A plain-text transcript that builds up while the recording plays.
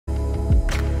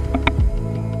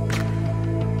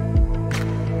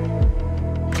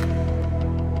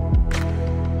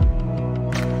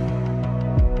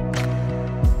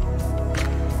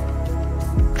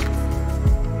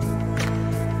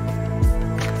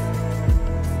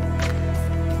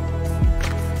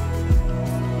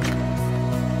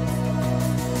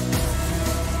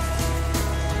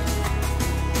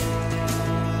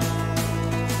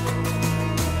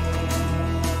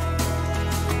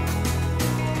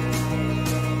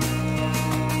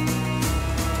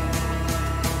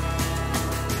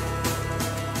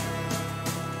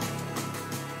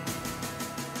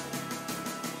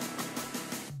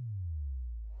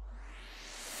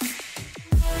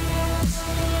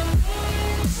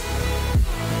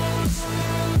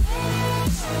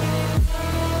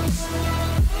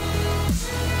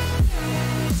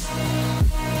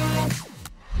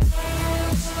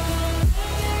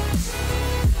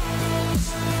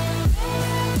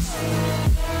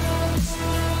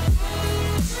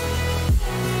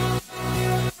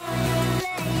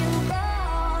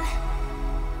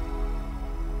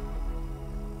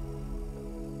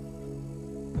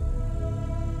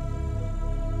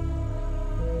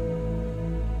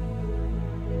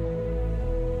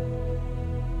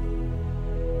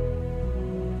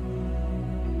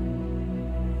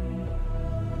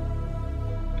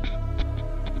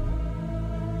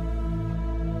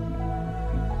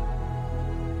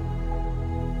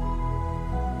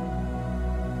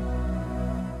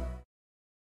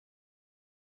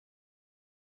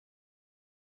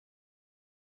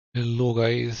Hello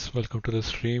guys, welcome to the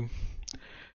stream.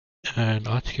 And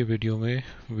आज के video में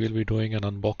we'll be doing an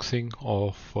unboxing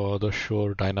of the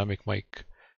Shure dynamic mic.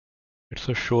 It's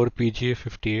a Shure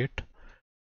PGA58.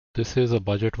 This is a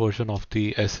budget version of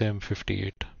the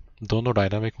SM58. दोनों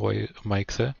dynamic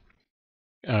mics है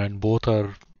and both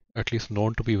are at least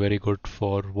known to be very good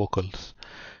for vocals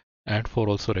and for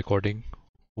also recording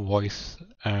voice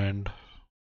and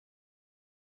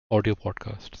audio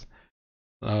podcasts.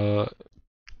 Uh,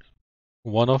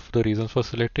 One of the reasons for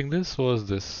selecting this was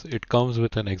this. It comes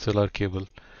with an XLR cable,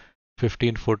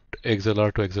 15-foot XLR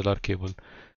to XLR cable,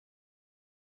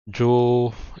 जो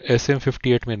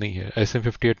SM58 में नहीं है.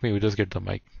 SM58 में you just get the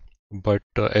mic.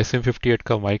 But SM58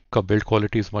 का mic का build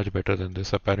quality is much better than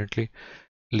this apparently.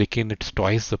 लेकिन it's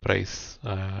twice the price.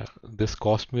 This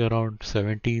cost me around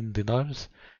 17 dinars,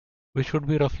 which would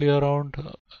be roughly around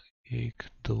एक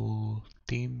दो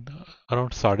तीन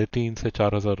around 3,500 से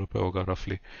 4,000 रुपए होगा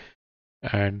roughly.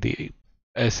 And the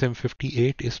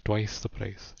SM58 is twice the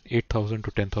price, 8,000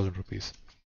 to 10,000 rupees.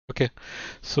 Okay,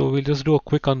 so we'll just do a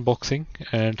quick unboxing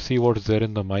and see what's there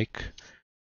in the mic.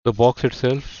 The box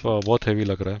itself बहुत heavy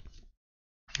लग रहा है.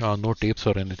 No tapes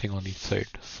or anything on each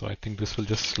side, so I think this will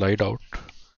just slide out.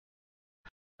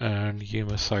 And ये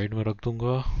मैं side में रख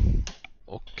दूंगा.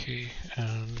 Okay,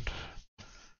 and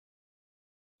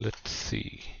let's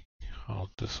see how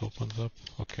this opens up.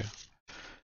 Okay.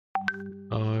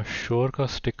 Shure का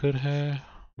स्टिकर है.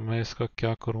 मैं इसका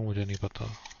क्या करूं मुझे नहीं पता.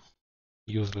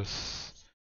 Useless.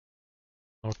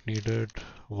 Not needed.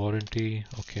 Warranty.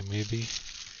 Okay, maybe.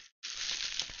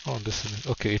 Oh, this is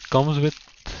okay. It comes with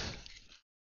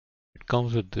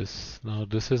this. Now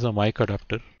this is a mic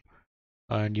adapter,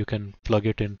 and you can plug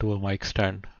it into a mic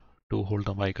stand to hold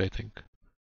the mic, I think.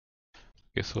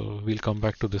 Okay, so we'll come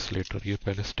back to this later. ये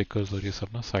पहले stickers और ये सब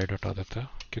ना side हटा देते हैं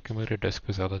क्योंकि मेरे desk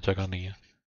पे ज़्यादा जगह नहीं है.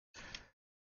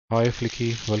 Hi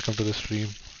Flicky, welcome to the stream.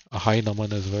 Hi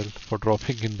Naman as well for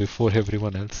dropping in before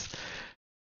everyone else.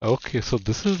 Okay, so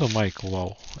this is the mic.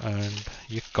 Wow, and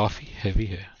ये काफी heavy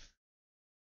है.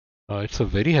 It's a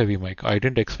very heavy mic. I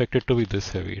didn't expect it to be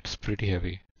this heavy. It's pretty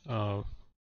heavy.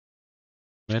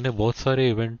 मैंने बहुत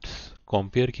सारे events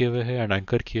compare किए हुए हैं and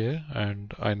anchor किए हैं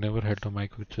and I never had a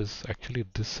mic which is actually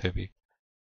this heavy.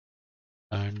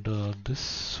 And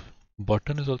this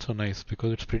button is also nice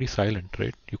because it's pretty silent,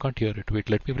 right? You can't hear it. Wait,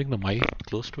 let me bring the mic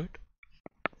close to it.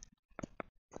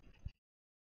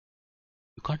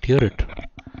 You can't hear it.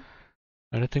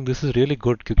 And I think this is really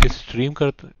good क्योंकि stream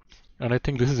करते and I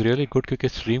think this is really good क्योंकि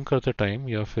stream करते time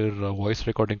या फिर voice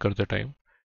recording करते time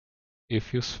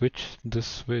if you switch this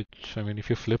switch, I mean if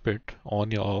you flip it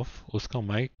on या off, उसका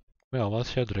mic में आवाज़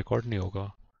शायद record नहीं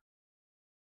होगा.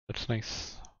 That's nice.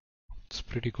 It's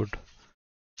pretty good.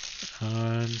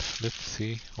 And let's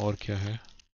see और क्या है.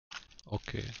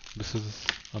 Okay, this is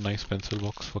a nice pencil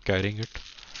box for carrying it.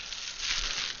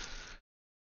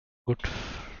 Good.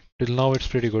 Till now it's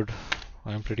pretty good.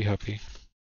 I'm pretty happy.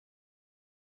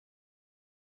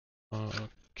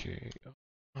 Okay,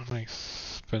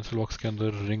 nice. Pencil box के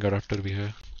अंदर ring adapter भी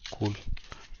है. Cool.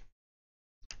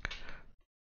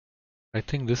 I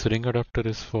think this ring adapter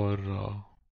is for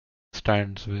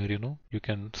stands where you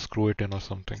can screw it in or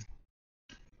something.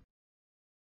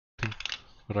 I think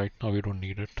right now we don't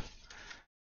need it.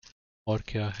 और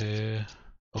क्या है?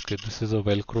 Okay, this is a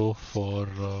velcro for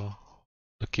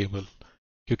the cable.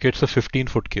 क्योंकि it's a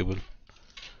 15-foot cable.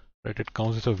 Right, it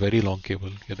comes with a very long cable.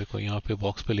 ये देखो यहाँ पे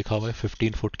box पे लिखा हुआ है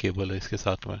 15-foot cable है इसके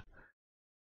साथ में.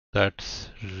 That's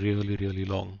really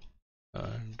long.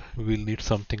 And we'll need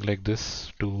something like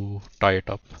this to tie it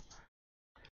up.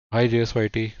 Hi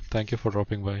JSYT, thank you for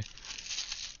dropping by.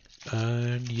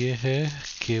 And ये है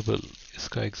cable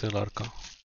इसका XLR का.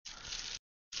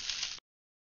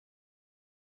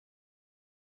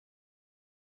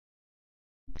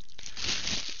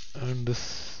 And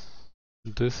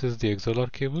this is the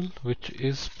XLR cable which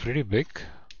is pretty big.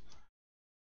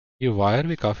 ये wire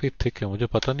भी काफी thick है. मुझे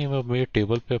पता नहीं मैं मेरे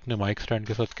टेबल पे अपने माइक स्टैंड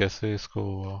के साथ कैसे इसको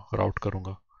राउट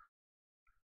करूंगा.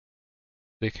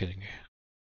 देखेंगे.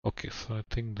 Okay, so I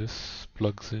think this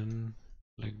plugs in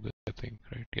like this, I think,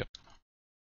 right? Yep.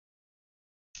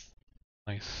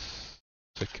 Nice.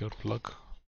 Secure plug.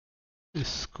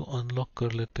 इसको अनलॉक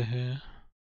कर लेते हैं.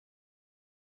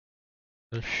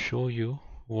 I'll show you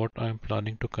what I'm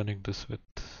planning to connect this with.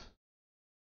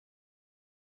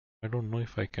 I don't know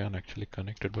if I can actually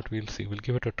connect it, but we'll see. We'll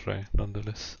give it a try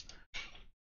nonetheless.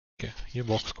 Okay, ये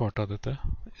box को हटा देते हैं.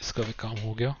 इसका भी काम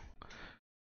हो गया.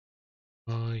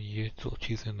 ये दो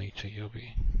चीज़ें नहीं चाहिए अभी,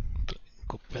 तो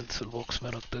इनको पेंसिल बॉक्स में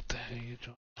रख देते हैं. ये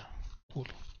जो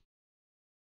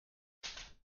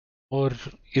और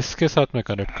इसके साथ मैं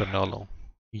कनेक्ट करने वाला हूँ.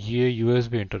 ये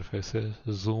USB interface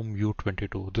है Zoom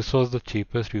U22. This was the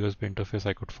cheapest USB interface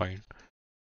I could find,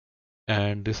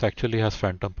 and this actually has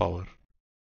phantom power,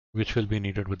 which will be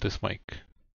needed with this mic.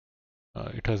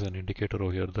 It has an indicator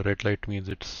over here. The red light means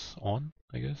it's on,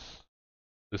 I guess.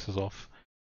 This is off.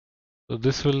 So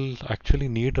this will actually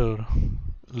need a...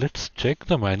 Let's check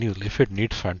the manual if it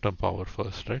needs phantom power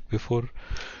first, right? Before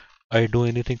I do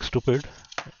anything stupid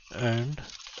and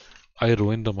I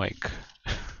ruin the mic.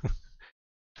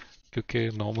 क्योंकि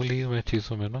normally मैं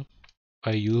चीज़ों में ना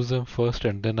I use them first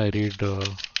and then I read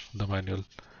the manual,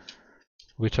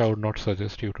 which I would not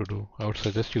suggest you to do. I would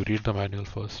suggest you read the manual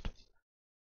first.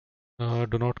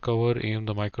 Do not cover, aim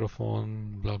the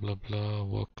microphone, blah blah blah,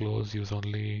 work close, use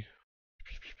only.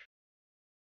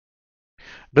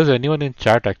 Does anyone in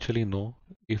chat actually know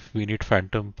if we need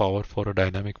phantom power for a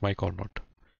dynamic mic or not?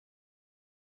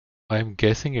 I'm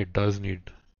guessing it does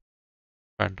need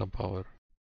phantom power.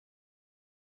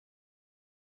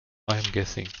 I'm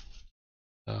guessing.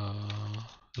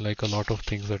 Like a lot of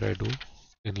things that I do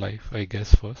in life, I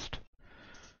guess first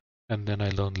and then I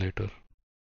learn later.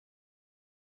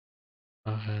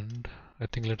 And I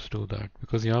think let's do that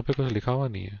because यहाँ पे कुछ लिखा हुआ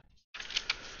नहीं है.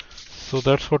 So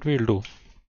that's what we'll do.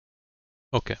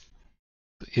 Okay.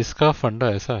 इसका फंडा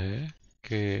ऐसा है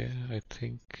कि I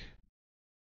think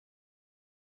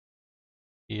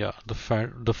yeah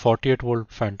the 48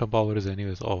 volt phantom power is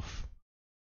anyways off.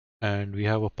 And we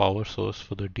have a power source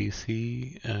for the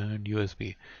DC and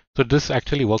USB. So this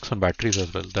actually works on batteries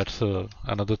as well. That's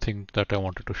another thing that I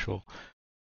wanted to show.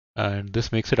 And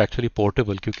this makes it actually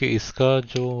portable क्योंकि इसका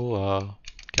जो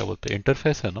क्या बोलते हैं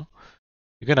interface है ना,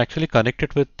 you can actually connect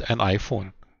it with an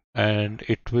iPhone and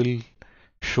it will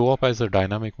show up as a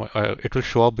dynamic, it will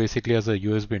show up basically as a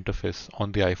USB interface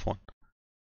on the iPhone.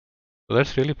 So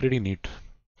that's really pretty neat.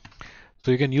 So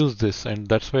you can use this, and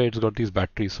that's why it's got these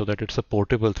batteries so that it's a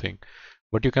portable thing.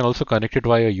 But you can also connect it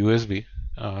via USB,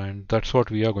 and that's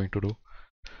what we are going to do.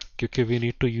 Because we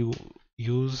need to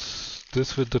use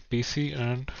this with the PC,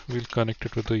 and we'll connect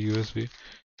it with the USB.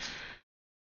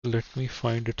 Let me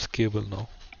find its cable now,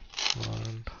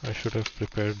 and I should have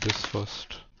prepared this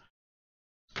first.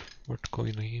 But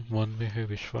कोई नहीं, मन में है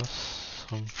विश्वास,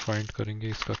 हम find करेंगे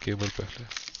इसका cable पहले.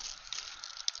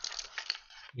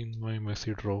 In my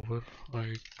messy drawer,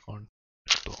 I can't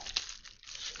do.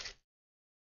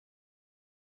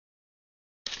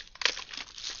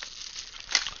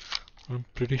 I'm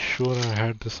pretty sure I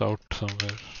had this out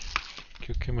somewhere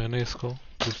क्योंकि मैंने इसको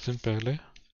कुछ दिन पहले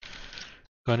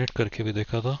कनेक्ट करके भी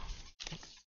देखा था,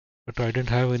 but I didn't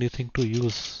have anything to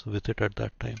use with it at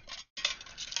that time.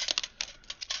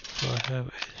 So I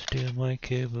have HDMI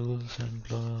cables and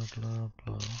blah blah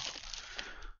blah.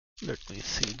 Let me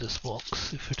see this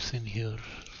box if it's in here.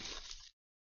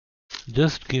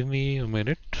 Just give me a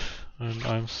minute and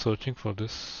I'm searching for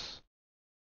this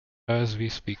as we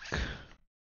speak.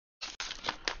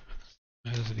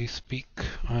 As we speak,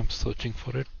 I'm searching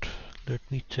for it.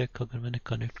 Let me check अगर मैंने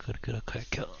connect करके रखा है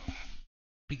क्या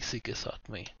PC के साथ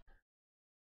में.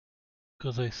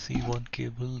 Because I see one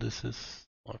cable, this is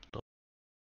not the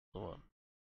one.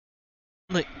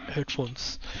 No,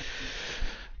 headphones.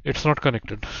 It's not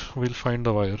connected. We'll find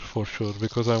the wire for sure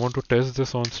because I want to test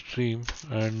this on stream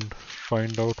and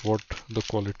find out what the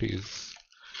quality is.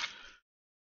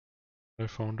 I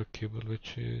found a cable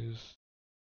which is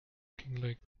looking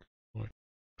like what?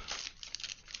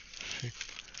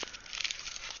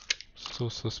 So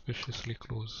suspiciously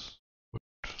close, but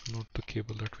not the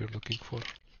cable that we're looking for.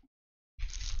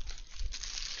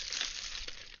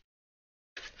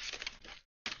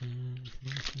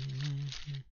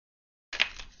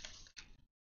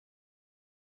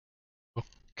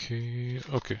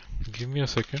 Okay, give me a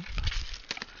second.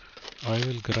 I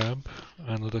will grab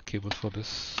another cable for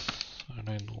this and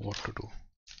I know what to do.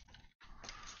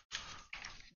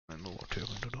 I know what you're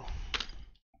going to do.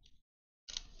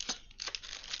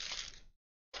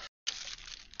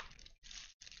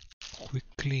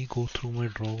 Quickly go through my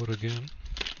drawer again.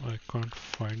 I can't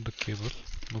find the cable.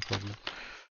 No problem.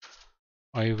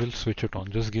 I will switch it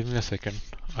on. Just give me a second.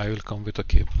 I will come with a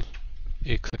cable.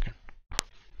 एक second.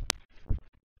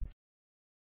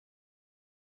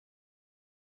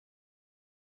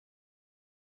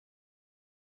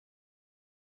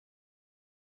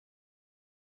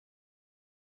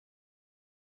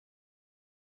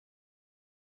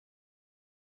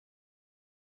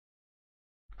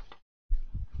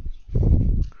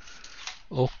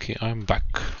 Okay, I'm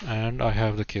back and I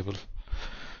have the cable.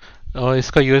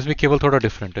 इसका USB cable थोड़ा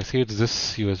different है. See, it's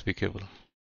this USB cable.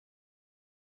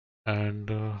 And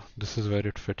this is where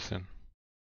it fits in.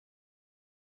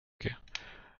 Okay.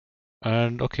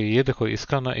 And okay, ये देखो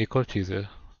इसका ना एक और चीज़ है.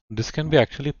 This can be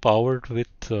actually powered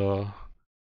with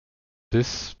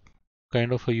this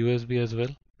kind of a USB as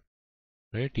well,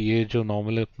 right? ये जो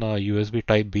normal अपना USB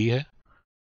Type B है,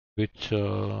 which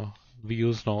we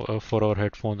use now for our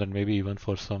headphones and maybe even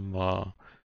for some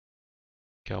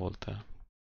क्या बोलते हैं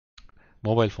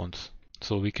mobile phones.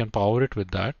 So we can power it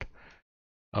with that.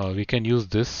 We can use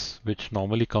this, which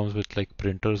normally comes with like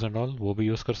printers and all. वो भी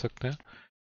use कर सकते हैं.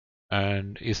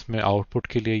 And इसमें output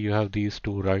के लिए you have these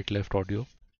two right left audio.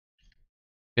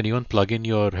 You can even plug in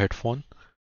your headphone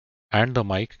and the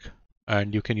mic,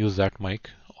 and you can use that mic,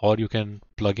 or you can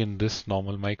plug in this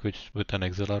normal mic which with an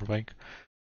XLR mic,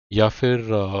 या फिर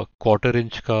quarter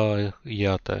inch का ये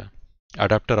आता है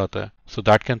adapter आता है, so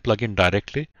that can plug in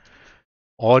directly,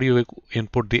 or you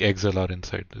input the XLR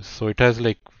inside this. So it has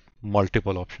like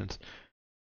multiple options.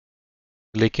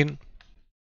 लेकिन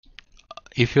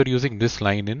if you're using this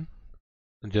line in,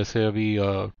 जैसे अभी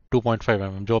 2.5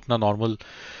 mm जो अपना नॉर्मल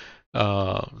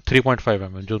 3.5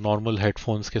 mm जो नॉर्मल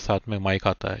हेडफोन्स के साथ में माइक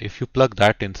आता है, if you plug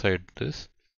that inside this,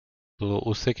 तो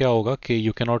उससे क्या होगा कि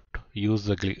you can not use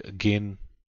the gain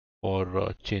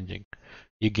और चेंजिंग,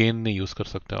 ये गेन नहीं यूज कर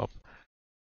सकते आप.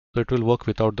 So it will work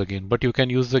without the gain, but you can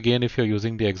use the gain if you're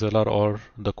using the XLR or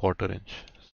the quarter inch.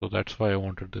 So that's why I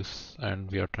wanted this,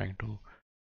 and we are trying to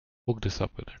hook this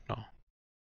up with it now.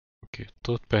 Okay,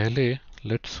 तो पहले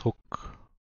let's hook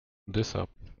this up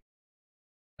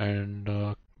and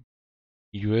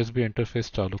USB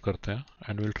interface चालू करते हैं,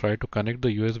 and we'll try to connect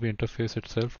the USB interface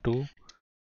itself to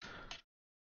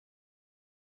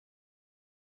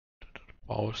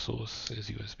power source is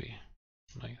USB.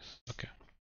 Nice. Okay.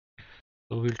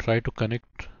 So we'll try to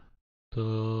connect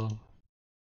the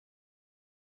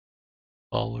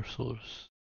power source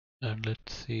and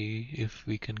let's see if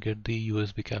we can get the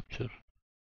USB capture.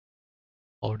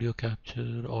 Audio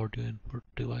capture, audio input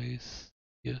device.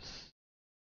 Yes.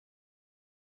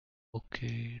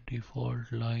 Okay.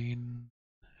 Default line,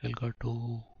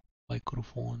 Elgato,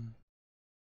 microphone,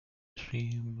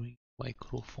 streaming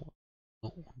microphone.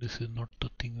 No, this is not the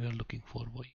thing we are looking for,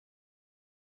 boy.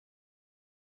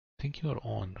 I think you are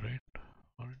on, right?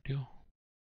 Aren't you?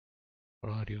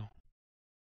 Or are you?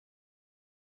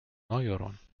 Now you're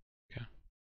on. Okay.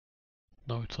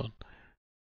 Now it's on.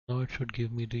 Now it should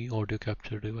give me the audio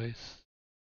capture device.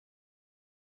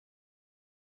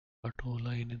 Auto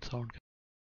line in sound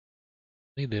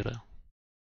नहीं दे रहा.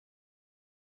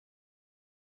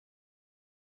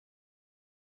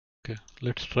 Okay,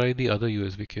 let's try the other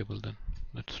USB cable then.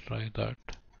 Let's try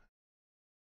that.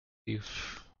 See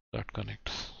if that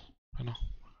connects. You know,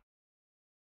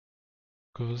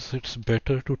 because it's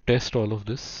better to test all of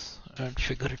this and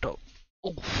figure it out.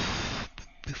 Oh,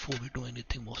 before we do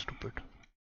anything more stupid.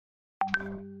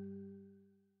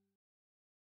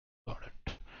 Got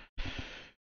it.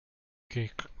 Okay,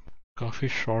 काफी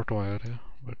short wire है,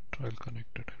 but I'll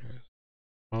connect it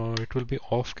anyways. It will be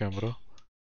off camera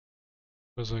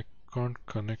because I can't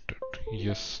connect it.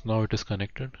 Yes, now it is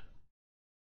connected.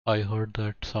 I heard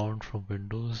that sound from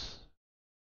Windows,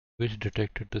 which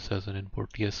detected this as an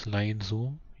input. Yes, line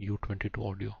zoom U22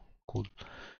 audio. Cool.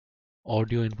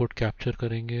 Audio input capture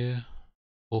करेंगे,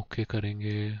 OK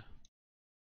करेंगे,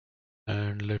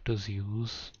 and let us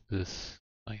use this.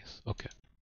 Nice. Okay.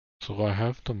 So I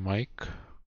have the mic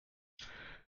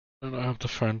and I have the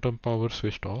phantom power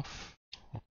switched off.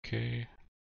 Okay.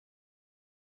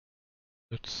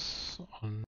 Let's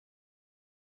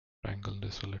untangle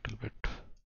this a little bit.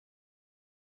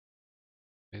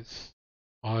 Nice.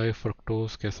 Hi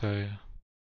fructose, कैसा है?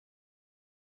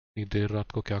 इतनी देर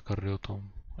रात को क्या कर रहे हो तुम?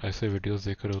 ऐसे वीडियोस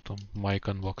देख रहे हो तुम? माइक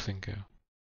अनबॉक्सिंग के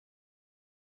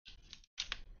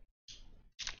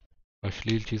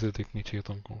अश्लील चीजें देखनी चाहिए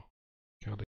तुमको.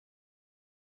 क्या देख?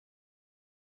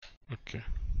 Okay.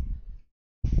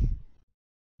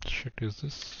 Shit, is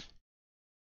this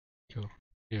secure?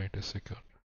 Yeah, it is secure.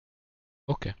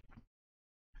 Okay.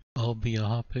 अब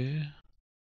यहाँ पे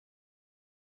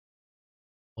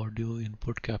ऑडियो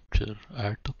इनपुट कैप्चर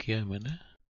ऐड तो किया है मैंने.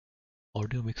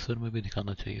 ऑडियो मिक्सर में भी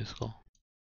दिखाना चाहिए इसको.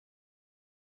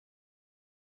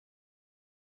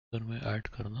 मिक्सर में ऐड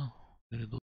करना मेरे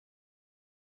दो.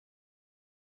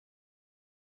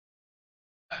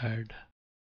 Add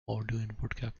audio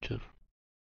input capture.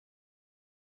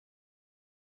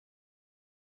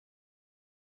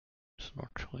 It's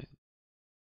not showing.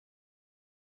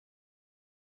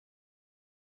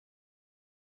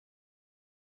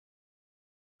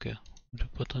 Okay, मुझे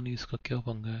पता नहीं इसका क्या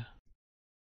पंगा है.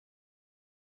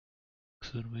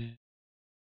 मिक्सर में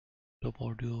top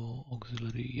audio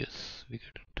auxiliary. Yes, we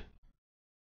get it.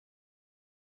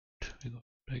 We got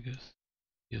it, I guess.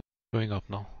 Yeah, showing up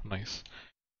now. Nice.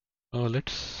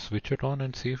 Let's switch it on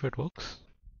and see if it works.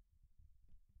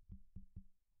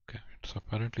 it's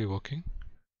apparently working.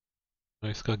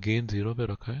 मैं इसका gain 0 पे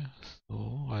रखा है, so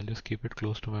I'll just keep it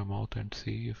close to my mouth and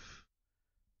see if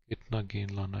कितना gain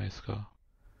लाना है इसका.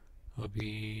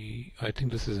 अभी I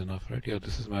think this is enough, right? Yeah,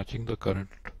 this is matching the current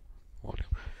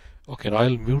volume. Okay, now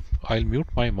I'll mute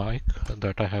my mic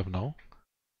that I have now,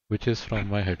 which is from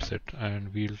my headset,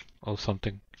 and we'll or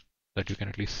something that you can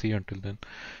at least see until then,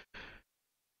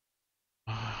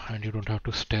 and you don't have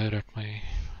to stare at my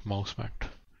mouse mat.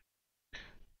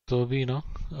 तो अभी ना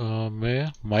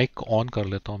मैं mic on कर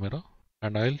लेता हूँ मेरा,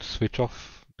 and I'll switch off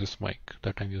this mic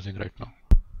that I'm using right now.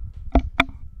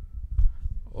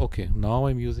 Okay, now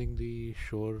I'm using the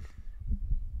Shure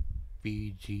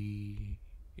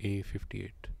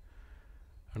PGA58,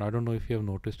 and I don't know if you have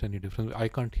noticed any difference. I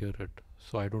can't hear it,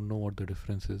 so I don't know what the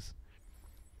difference is.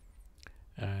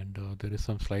 And there is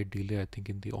some slight delay I think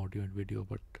in the audio and video,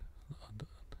 but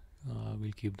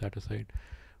we'll keep that aside.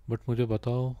 But मुझे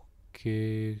बताओ कि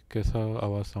कैसा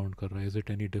आवाज़ sound कर रहा है. Is it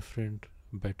any different,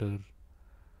 better?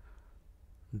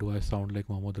 Do I sound like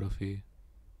Mohammed Rafi?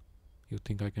 You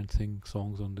think I can sing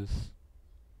songs on this?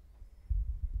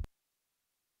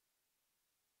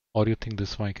 Or you think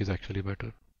this mic is actually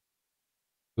better?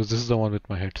 Because this is the one with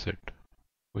my headset,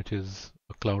 which is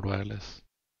a cloud wireless.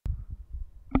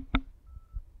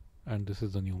 And this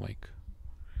is the new mic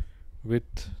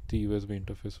with the USB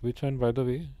interface, which, and by the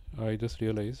way, I just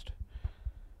realized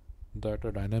that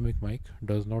a dynamic mic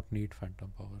does not need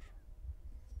phantom power.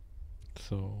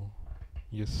 So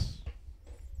yes,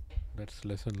 that's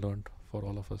lesson learned for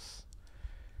all of us.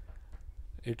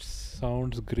 It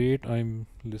sounds great. I'm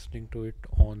listening to it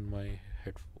on my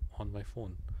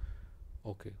phone.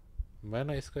 Okay, मैं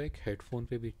ना इसका एक headphone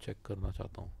पे भी check करना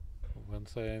चाहता हूँ.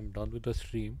 Once I am done with the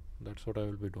stream, that's what I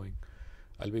will be doing.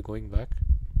 I'll be going back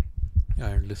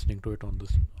and listening to it on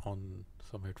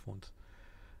some headphones.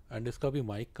 And इसका भी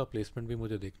mic का placement भी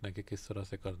मुझे देखना है कि किस तरह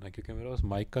से करना है, क्योंकि मेरे पास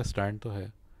mic का stand तो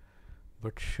है,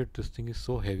 but shit, this thing is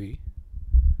so heavy.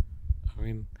 I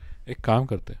mean, एक काम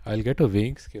करते हैं. I'll get a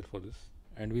weighing scale for this,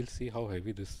 and we'll see how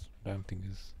heavy this damn thing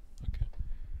is. Okay.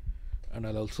 And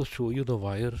I'll also show you the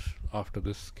wire after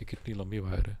this कि कितनी लंबी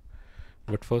wire है.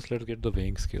 But first let's get the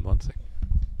weighing scale. One sec.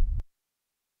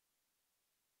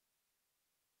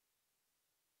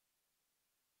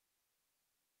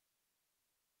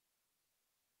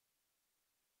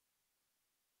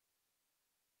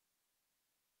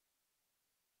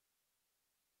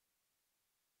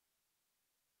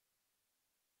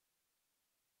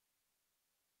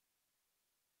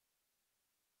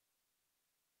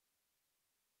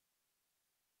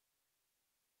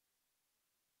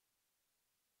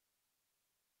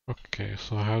 Okay,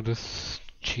 so I have this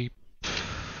cheap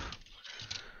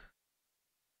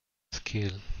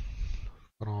scale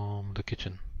from the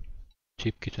kitchen.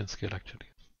 Cheap kitchen scale actually.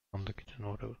 From the kitchen,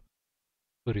 whatever.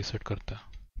 So reset करते हैं.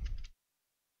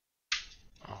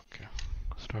 Okay,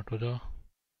 start हो जाओ.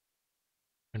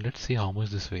 And let's see how much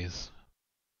this weighs.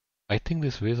 I think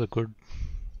this weighs a good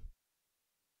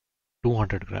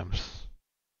 200 grams,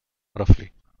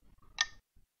 roughly.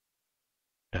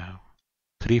 Damn.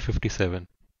 357.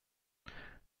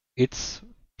 It's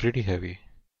pretty heavy.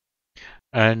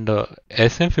 And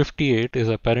SM58 is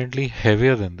apparently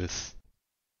heavier than this.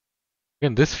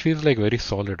 Again, this feels like very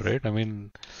solid, right? I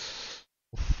mean,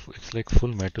 it's like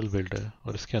full metal build है.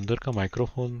 और इसके अंदर का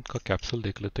microphone का capsule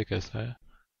देख लेते कैसा है.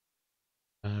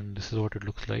 And this is what it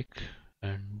looks like.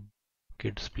 And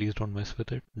kids, please don't mess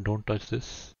with it. Don't touch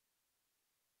this.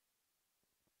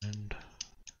 And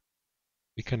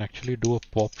we can actually do a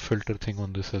pop filter thing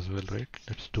on this as well, right?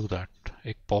 Let's do that.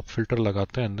 एक pop filter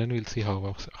लगाते हैं, and then we'll see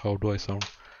how do I sound.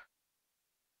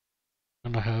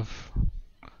 And I have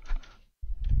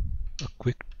a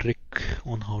quick trick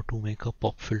on how to make a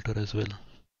pop filter as well.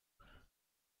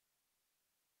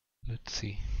 Let's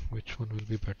see which one will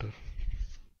be better. I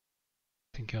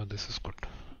think yeah, this is good.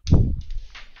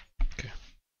 Okay,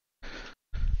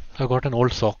 I got an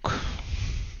old sock,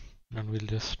 and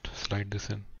we'll just slide this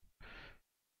in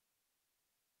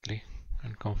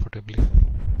and comfortably.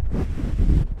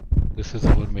 This is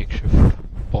our makeshift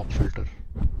pop filter.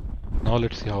 Now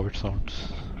let's see how it sounds.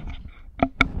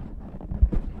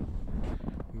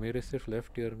 मेरे सिर्फ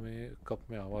left ear में cup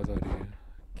में आवाज़ आ रही है.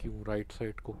 क्यों? Right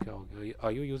side को क्या हो गया?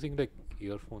 Are you using like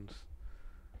earphones?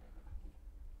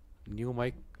 New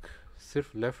mic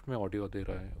सिर्फ लेफ्ट में ऑडियो दे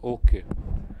रहा है. Okay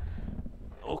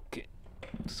okay,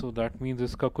 so that means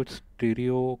इसका कुछ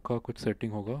स्टीरियो का कुछ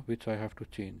सेटिंग होगा विच I have to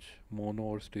change. Mono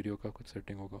और स्टीरियो का कुछ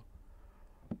सेटिंग होगा.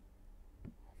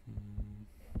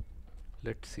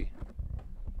 Let's see.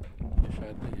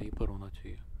 शायद ना यहीं पर होना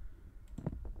चाहिए.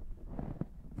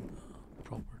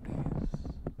 प्रॉपर्टीज,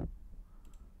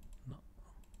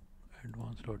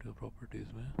 ऑडियो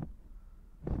प्रॉपर्टीज में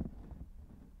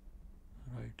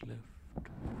right left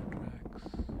tracks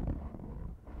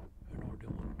and audio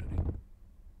monitoring,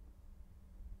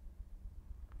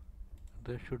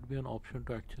 there should be an option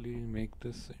to actually make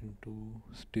this into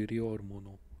stereo or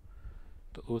mono,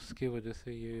 तो उसकी वजह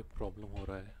से ये प्रॉब्लम हो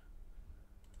रहा है.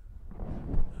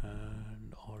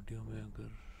 एंड ऑडियो में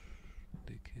अगर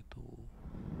देखें तो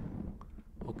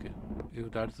okay, if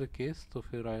that's the case तो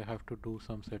फिर I have to do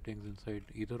some settings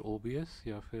inside either OBS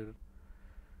या फिर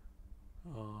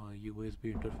USB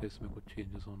इंटरफेस में कुछ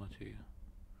चेंजेस होना चाहिए.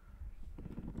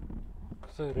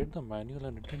 So I read the manual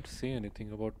and it didn't say anything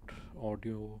about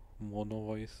audio mono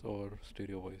voice or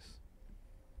stereo voice.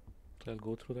 So I'll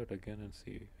go through that again and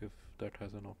see if that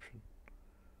has an option.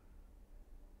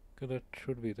 Okay, that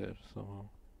should be there somehow.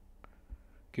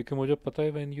 क्योंकि मुझे पता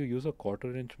है when you use a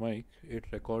quarter-inch mic, it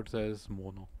records as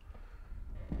mono.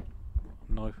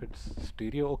 Now if it's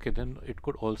stereo, okay, then it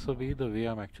could also be the way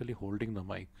I'm actually holding the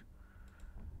mic.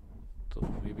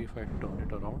 So maybe if I turn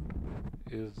it around,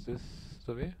 is this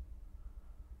the way?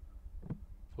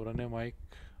 पुराने mic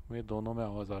में दोनों में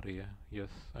आवाज़ आ रही है,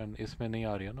 yes, and इसमें नहीं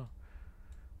आ रही है ना,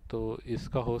 तो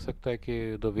इसका हो सकता है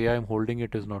कि the way I am holding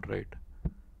it is not right.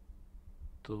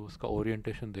 तो उसका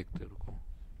ओरिएंटेशन देखते रुको.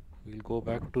 We'll go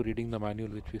back to reading the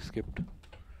manual which we skipped.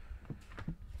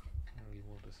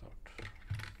 Remove this out.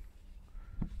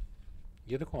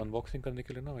 ये देखो, अनबॉक्सिंग करने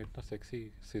के लिए ना इतना सेक्सी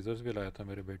सीजर्स भी लाया था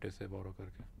मेरे बेटे से बोरो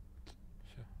करके.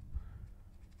 अच्छा,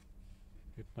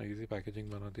 इतना इजी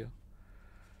पैकेजिंग बना दिया.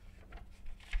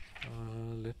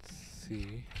 Let's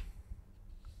see.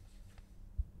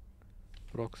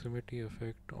 Proximity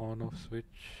effect, on off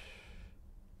switch.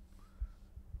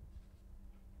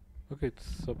 Okay, it's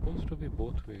supposed to be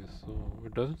both ways, so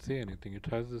it doesn't say anything.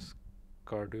 It has this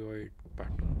cardioid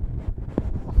pattern.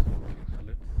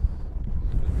 Okay,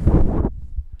 so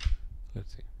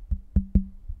let's see.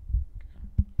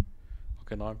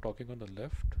 Okay, now I'm talking on the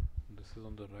left. This is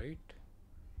on the right.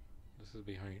 This is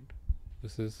behind.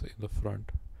 This is in the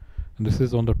front. And this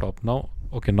is on the top. Now,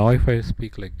 okay, now if I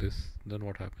speak like this, then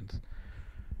what happens?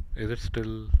 Is it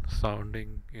still sounding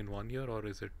in one ear or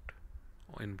is it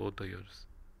in both the ears?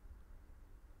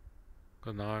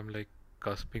 Because now I'm like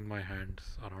cusping my hands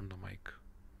around the mic,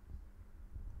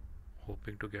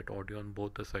 hoping to get audio on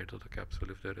both the sides of the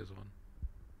capsule if there is one.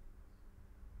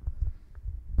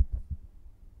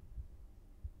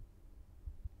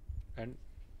 And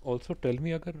also tell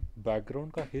me अगर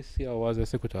background का हिस्स या आवाज़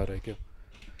ऐसे कुछ आ रहा है क्या,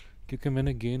 क्योंकि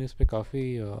मैंने गेन इस पे काफ़ी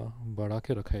बढ़ा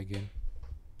के रखा है. Gain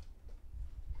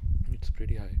it's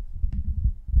pretty high.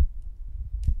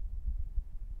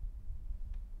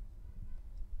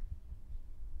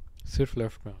 सिर्फ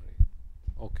लेफ्ट में आ रही है.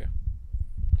 Okay,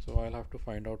 so I will have to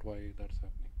find out why that's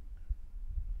happening.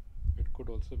 It could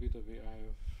also be the way I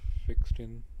have fixed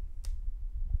in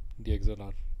the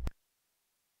XLR.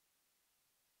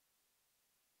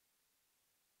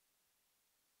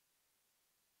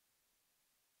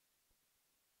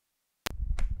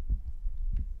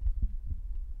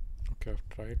 Okay, I've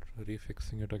tried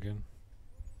refixing it again.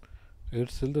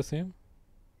 It's still the same.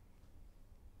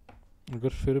 अगर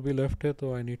फिर भी left है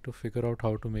तो I need to figure out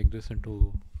how to make this into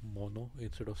mono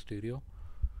instead of stereo.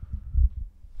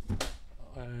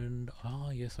 And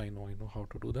yes, I know how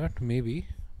to do that.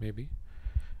 Maybe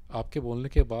आपके बोलने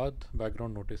के बाद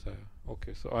background notice आया.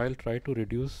 Okay, so I will try to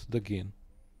reduce the gain.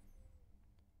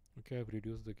 Okay, I have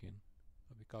reduce the gain.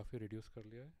 अभी काफ़ी reduce कर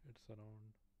लिया है. It's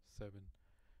around 7.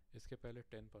 इसके पहले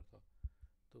 10 पर था.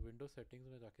 तो विंडो सेटिंग्स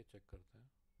में जाके चेक करते हैं.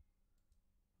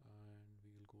 And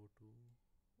we will go to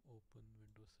open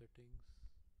window settings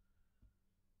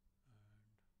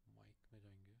and mic में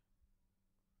जाएंगे.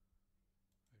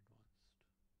 एडवांस्ड.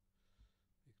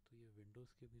 एक तो ये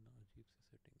विंडोज़ के भी ना अजीब सी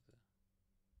सेटिंग्स है.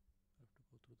 I have to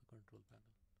go through the control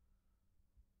panel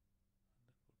and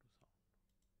then go to sound.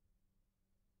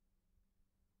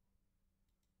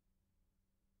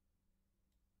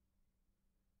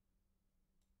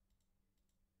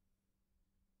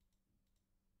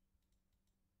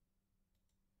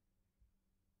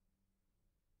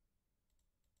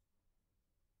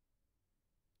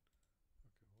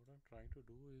 Okay, what I'm trying to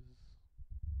do is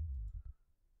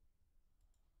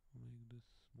make this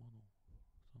mono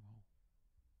somehow.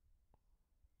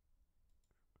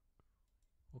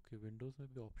 Okay, Windows में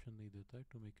भी ऑप्शन नहीं देता है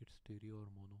to make it stereo or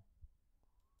mono.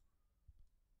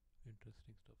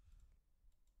 Interesting stuff.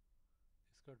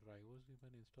 इसका drivers भी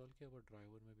मैंने install किया, but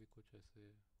driver में भी कुछ ऐसे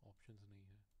ऑप्शंस नहीं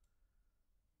है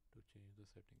to change the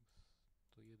settings.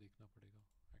 तो ये देखना पड़ेगा.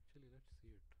 Actually, let's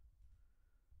see it.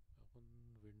 Upon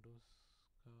Windows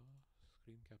का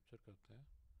स्क्रीन कैप्चर करते हैं.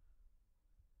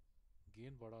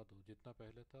 गेन बढ़ा दो, जितना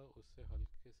पहले था उससे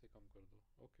हल्के से कम कर दो.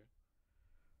 Okay,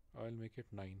 I will make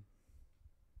it 9.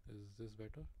 Is this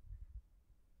better?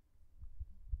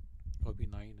 अभी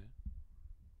 9 है.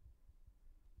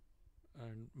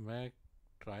 एंड मैं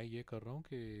ट्राई ये कर रहा हूँ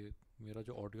कि मेरा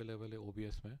जो ऑडियो लेवल है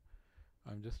OBS में,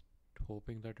 I am just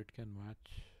hoping that it can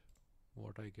match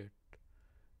what I get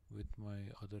with my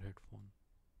other headphone.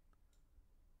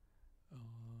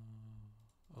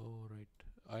 Oh right,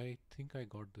 I think I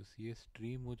got this. ये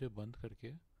स्ट्रीम मुझे बंद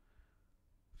करके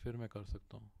फिर मैं कर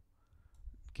सकता हूँ.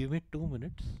 Give me 2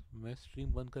 minutes. मैं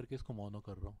स्ट्रीम बंद करके इसको मोनो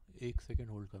कर रहा हूँ. 1 second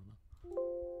होल्ड करना.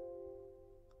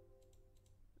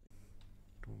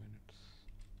 2 minutes.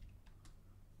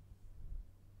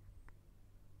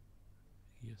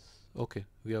 Yes. Okay,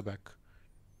 we are back.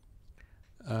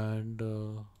 And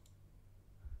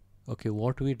okay,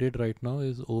 what we did right now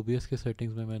is OBS के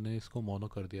settings में मैंने इसको मोनो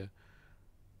कर दिया है.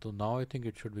 तो now I think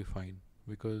it should be fine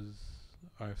because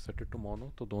I've set it to mono.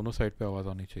 तो दोनों साइड पे आवाज़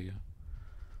आनी चाहिए.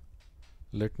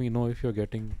 Let me know if you're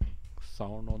getting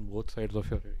sound on both sides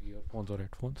of your earphones or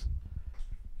headphones,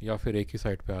 या फिर एक ही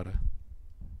साइड पे आ रहा है.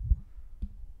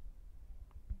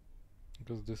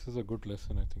 Because this is a good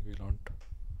lesson I think we learned,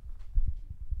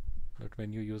 that when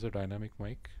you use a dynamic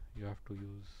mic you have to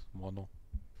use mono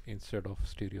instead of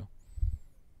stereo.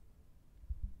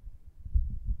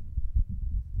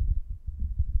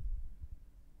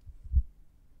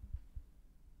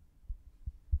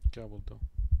 क्या बोलते हो?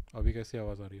 अभी कैसी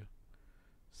आवाज़ आ रही है?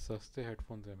 सस्ते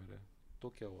हेडफोन्स है मेरे, तो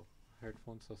क्या हुआ?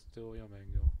 हेडफोन सस्ते हो या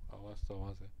महंगे हो, आवाज़ तो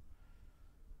आवाज़ है.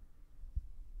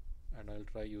 And I'll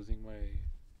try using my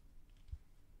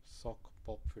sock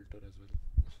pop filter as well.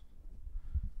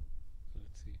 So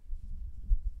let's see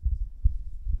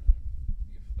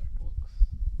if that works.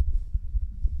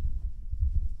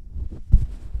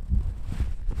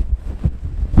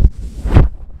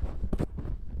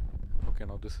 Okay,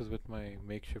 now this is with my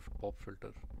makeshift pop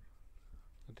filter.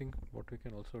 I think what we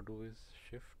can also do is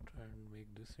shift and make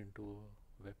this into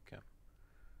a webcam.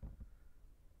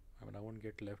 I mean, I won't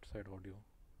get left side audio.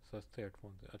 सस्ते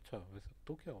headphones है. अच्छा, वैसे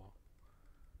तो क्या हुआ?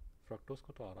 Fructose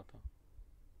को तो आ रहा था.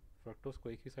 फ्रक्टोस को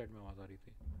एक ही साइड में आवाज़ आ रही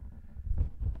थी.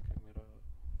 Okay, मेरा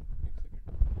 1 second.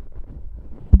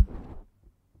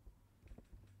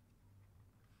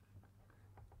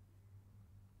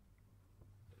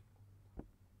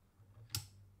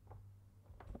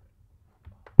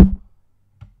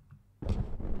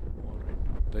 Alright,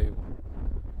 there you go.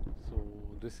 So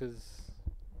this is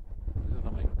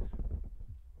the mic.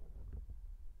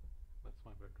 That's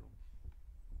my bedroom.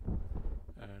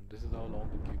 And this is how long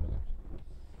the cable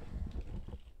actually is.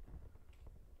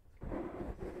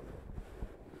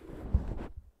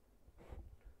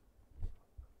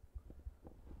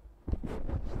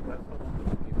 That's how long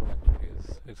the cable actually is.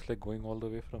 It's like going all the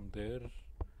way from there,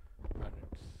 and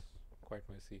it's quite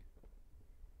messy.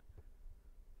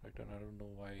 Right, and I don't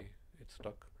know why it's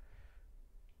stuck.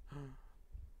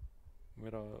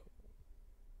 मेरा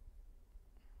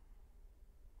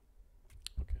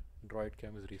okay, Droid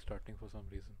cam is restarting for some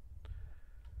reason.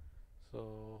 So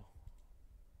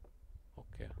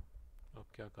okay, अब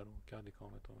क्या करूँ, क्या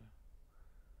दिखाऊँ मैं तुम्हें?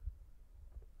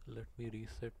 Let me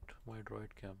reset my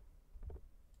Droid cam.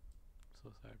 So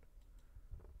sad.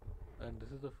 And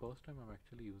this is the first time I'm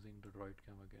actually using the Droid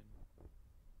cam again.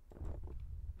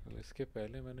 इसके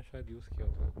पहले मैंने शायद यूज़ किया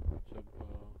था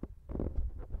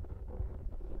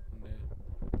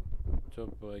जब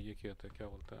ये किया था, क्या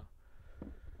बोलता है,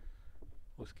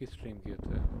 उसकी स्ट्रीम किए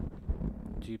थे,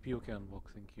 GPU के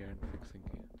अनबॉक्सिंग की एंड फिक्सिंग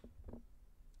की.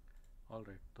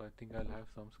 ऑलराइट, तो I think I will have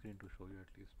some screen to show you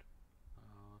at least.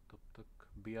 तब तक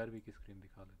BRB की स्क्रीन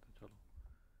दिखा लेते. चलो,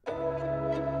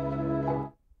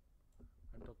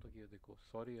 एंड तब तक ये देखो.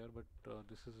 सॉरी यार, but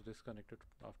this is disconnected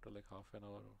after like half an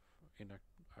hour of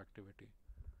inactivity.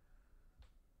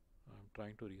 I'm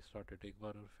trying to restart it. एक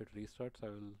बार if it restarts, I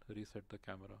will reset the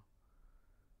camera.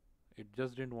 It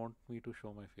just didn't want me to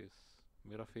show my face.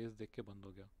 मेरा face देख के बंद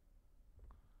हो गया.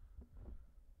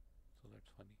 So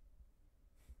that's funny.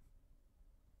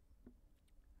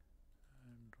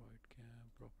 Android cam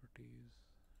properties,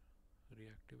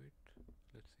 reactivate.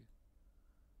 Let's see.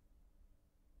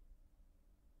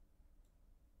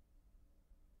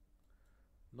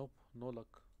 Nope, no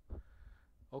luck.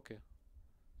 Okay.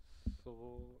 So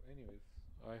anyways,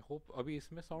 I hope अभी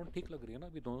इसमें sound ठीक लग रही है ना?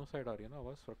 अभी दोनों साइड आ रही है ना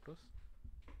आवाज़ फ्रक्टोस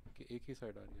कि एक ही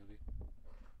साइड आ रही है अभी?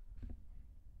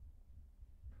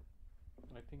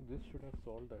 I think this should have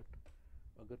solved that.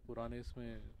 अगर पुराने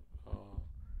इसमें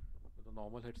the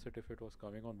normal headset, if it was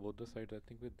coming on both the sides, I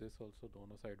think with this also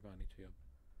दोनों साइड में आनी चाहिए अब.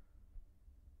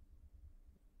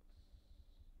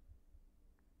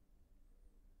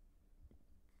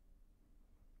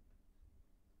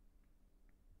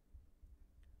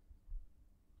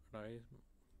 I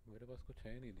मेरे पास कुछ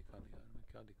है नहीं दिखाने यार, मैं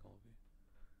क्या दिखाऊं अभी.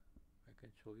 I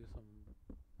can show you some.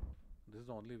 This is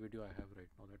the only video I have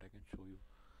right now that I can show you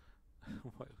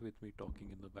with me talking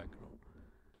in the background.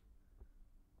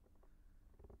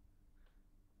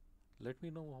 Let me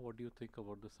know what do you think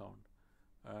about the sound.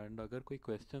 And अगर कोई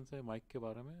questions है mic के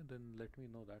बारे में, then let me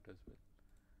know that as well.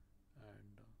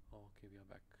 And okay, we are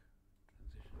back.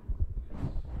 Transition.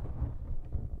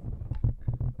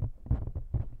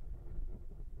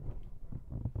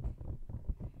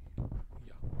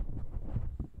 Yes. Yeah.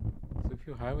 So if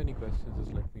you have any questions,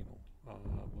 just let me know.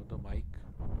 About the mic,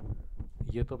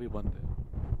 ये तो अभी बंद है.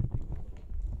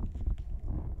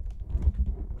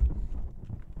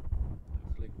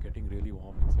 It's like getting really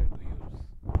warm inside the ears.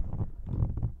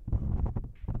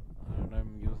 And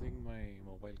I'm using my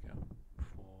mobile cam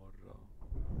for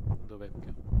the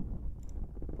webcam.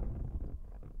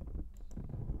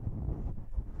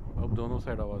 अब दोनों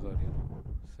side आवाज़ आ रही है ना?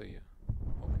 सही है.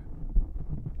 Okay.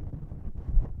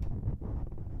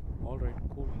 Alright,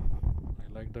 cool. I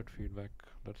like that feedback.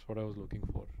 That's what I was looking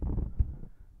for.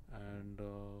 And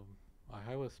I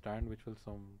have a stand which will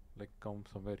come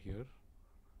somewhere here.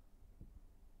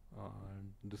 And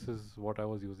this is what I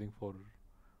was using for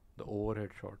the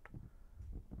overhead shot.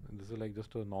 And this is like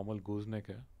just a normal gooseneck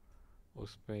है.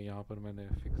 उस पे यहाँ पर मैंने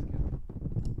fix किया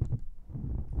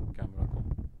camera को.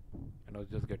 And I was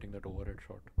just getting that overhead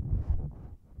shot.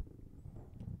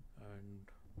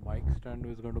 And mic stand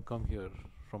is going to come here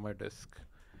from my desk.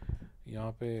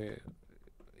 यहाँ पे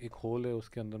एक hole है,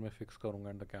 उसके अंदर मैं fix करूँगा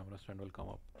and the camera stand will come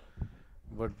up.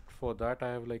 But for that I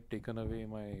have like taken away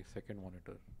my second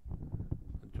monitor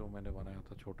जो मैंने बनाया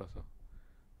था छोटा सा.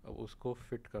 अब उसको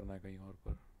fit करना है कहीं और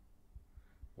पर.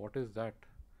 What is that?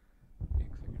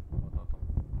 एक सेकेंड मैं बताता हूँ.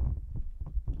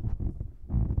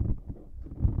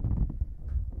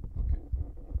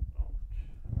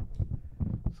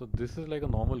 So this is like a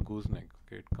normal gooseneck.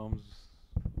 Okay, it comes,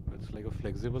 it's like a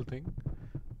flexible thing,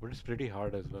 but it's pretty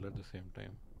hard as well at the same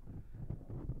time.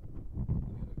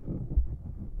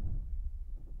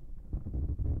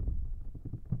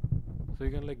 So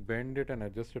you can like bend it and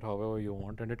adjust it however you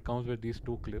want, and it comes with these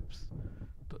two clips.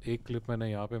 तो एक clip मैंने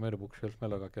यहाँ पे मेरे book shelf में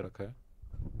लगा के रखा है,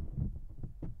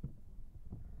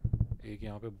 एक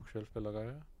यहाँ पे बुक शेल्फ पे लगा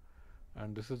है,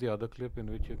 and this is the other clip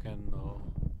in which you can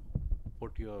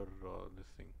put your this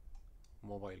thing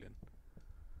mobile in.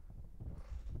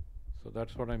 So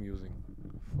that's what I'm using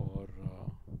for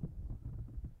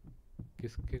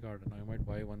किसके garden. I might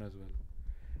buy one as well.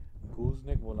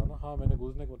 Gooseneck बोला ना? हाँ मैंने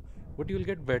gooseneck बोला. But you'll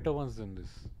get better ones than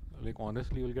this. Like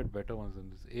honestly, you'll get better ones than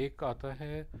this. एक आता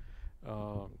है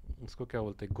इसको क्या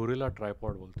बोलते हैं? Gorilla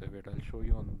tripod बोलते हैं. Wait, I'll show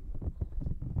you on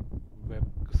web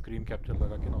screen capture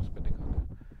लगा के ना उस पे दिखाते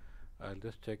हैं. I'll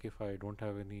just check if I don't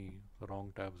have any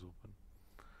wrong tabs open.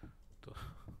 So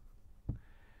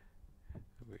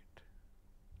wait,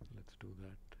 let's do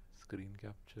that. Screen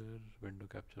capture, window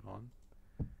capture on.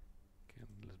 Okay,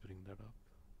 let's bring that up.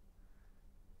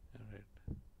 Alright.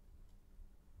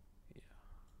 Yeah.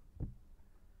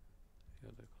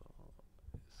 ये देखो,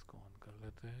 इसको ऑन कर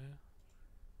लेते हैं.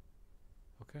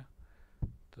 Okay.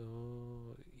 तो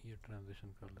ये ट्रांजिशन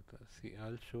कर लेते हैं. See,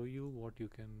 I'll show you what you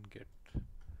can get.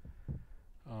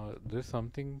 There's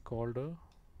something called a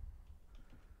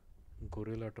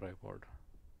Gorilla tripod.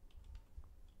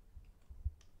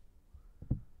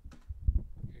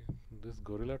 Okay. This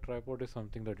Gorilla tripod is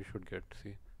something that you should get.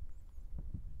 See,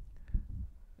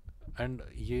 and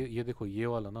ये देखो, ये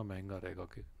वाला ना महंगा रहेगा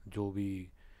कि जो भी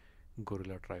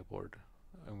Gorilla tripod.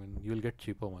 I mean, you'll get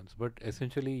cheaper ones, but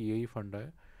essentially यही फंडा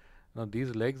है. Now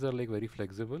these legs are like very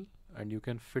flexible and you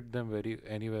can fit them very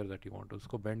anywhere that you want.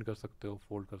 उसको bend कर सकते हो,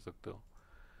 fold कर सकते हो.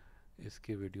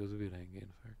 इसके वीडियोस भी रहेंगे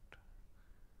इनफैक्ट.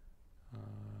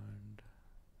 एंड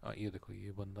ये देखो,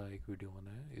 ये बंदा एक वीडियो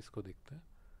बनाया है, इसको देखते हैं.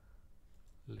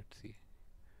 Let's see.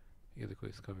 ये देखो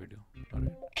इसका video.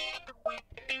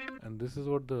 And this is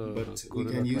what the but we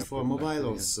can use for mobile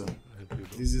also.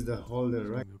 This is the holder,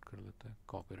 right? Mute कर लेते हैं,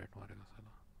 कॉपीराइट मारेगा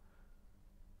साला.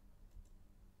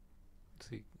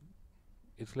 सी,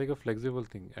 it's like a flexible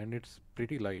thing and it's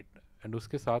pretty light. And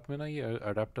उसके साथ में ना ये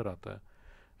अडेप्टर आता है.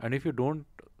 And if you don't,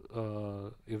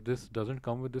 if this doesn't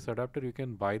come with this adapter, you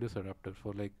can buy this adapter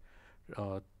for like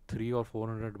 300 or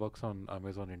 400 bucks on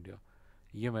Amazon India.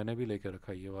 ये मैंने भी लेके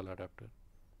रखा है, ये वाला adapter.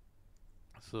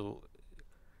 So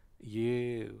ये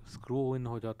screw in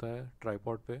हो जाता है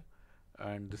tripod पे,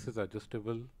 and this is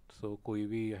adjustable. So कोई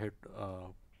भी head,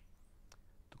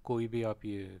 तो कोई भी आप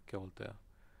ये क्या बोलते हैं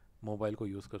मोबाइल को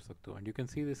यूज़ कर सकते हो. And you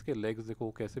can see इसके legs देखो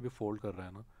वो कैसे भी fold कर रहा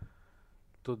है ना.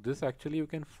 तो this actually you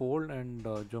can fold and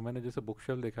जो मैंने जैसे बुक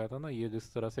शेल्फ दिखाया था ना, ये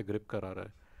जिस तरह से ग्रिप करा रहा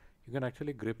है, you can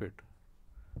actually grip it.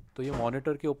 तो ये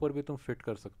मॉनिटर के ऊपर भी तुम फिट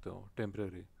कर सकते हो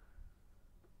temporary,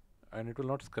 and it will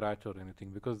not scratch और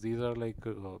anything because these are like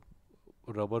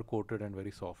rubber coated and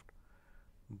very soft,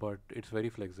 but it's very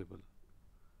flexible.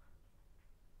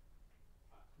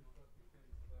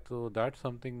 So that's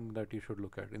something that you should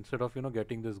look at instead of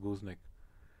getting this gooseneck.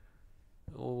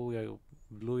 Oh yeah,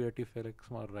 blue eighty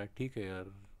Felix मार रहा है, ठीक है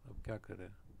यार, अब क्या करे,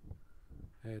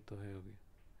 है तो है अभी।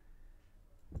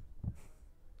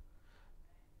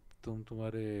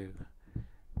 तुम्हारे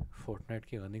फोर्टनाइट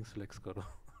की अर्निंग्स फ्लेक्स करो।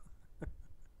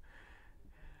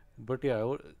 बट या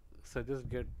suggest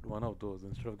get one of those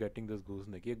instead of getting this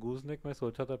गूजनेक। ये गूजनेक मैं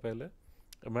सोचा था पहले,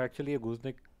 मैं एक्चुअली ये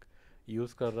गूजनेक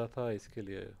यूज़ कर रहा था इसके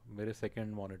लिए, मेरे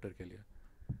सेकेंड मॉनिटर के लिए।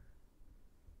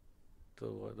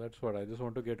 तो that's what I just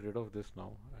want to get rid of this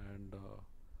now, and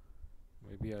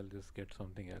maybe I'll just get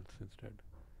something else instead.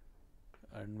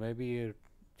 And maybe ये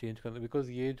चेंज करना, बिकॉज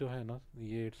ये जो है ना,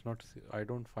 ये it's not, I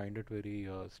don't find it very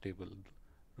stable.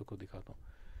 रुको दिखाता हूँ।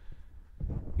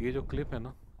 ये जो क्लिप है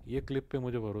ना, ये क्लिप पे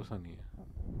मुझे भरोसा नहीं है,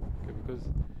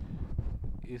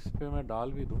 बिकॉज इस पे मैं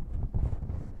डाल भी दूँ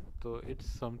तो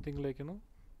इट्स समथिंग लाइक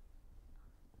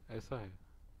ऐसा है,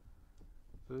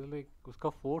 तो लाइक उसका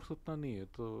फोर्स उतना नहीं है,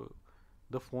 तो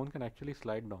the phone can actually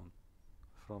slide down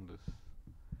from this,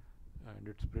 and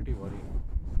it's pretty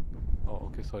worrying.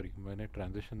 Okay sorry, मैंने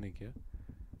ट्रांजिशन नहीं किया।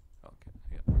 ओके,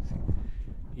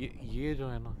 ये जो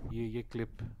है ना, ये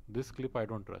clip, this clip I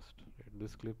don't trust,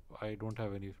 this clip I don't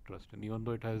have any trust in, even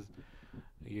though it has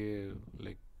ये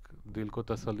like दिल को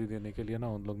तसल्ली देने के लिए ना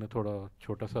उन लोग ने थोड़ा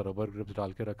छोटा सा रबर ग्रिप्स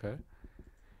डाल के रखा है,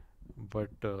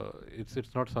 but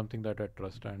it's not something that I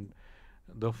trust, and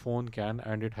the phone can,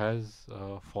 and it has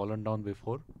fallen down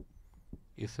before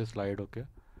इससे स्लाइड होके।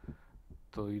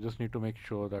 तो you just need to make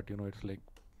sure that it's like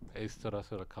इस तरह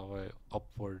से रखा हुआ है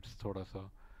upwards थोड़ा सा,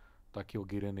 ताकि वो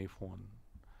गिरे नहीं phone.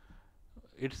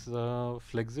 It's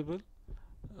flexible,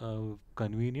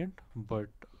 convenient,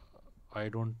 but I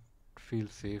don't feel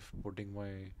safe putting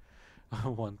my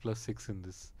OnePlus 6 in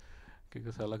this,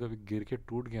 क्योंकि साला कभी गिर के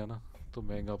टूट गया ना तो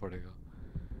महंगा पड़ेगा।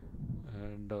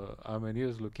 And I'm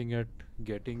anyways looking at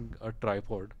getting a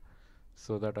tripod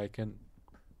so that I can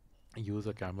use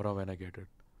a camera when I get it.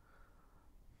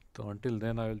 So until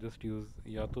then I will just use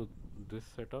या तो this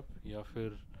setup या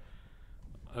फिर,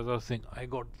 as I was saying, I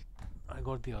got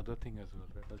the other thing as well,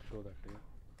 right? I'll show that to you.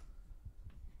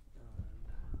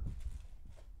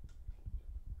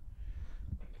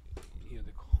 And ये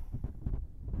देखो,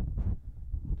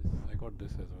 I got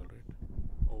this as well, right?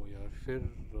 Oh यार फिर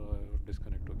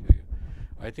disconnect हो गया ये।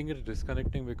 I think it's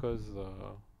disconnecting because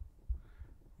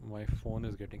my phone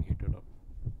is getting heated up,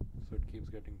 so it keeps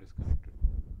getting disconnected.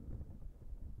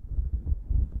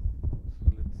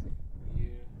 So let's see,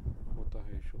 ये होता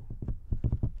है issue.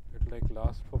 It like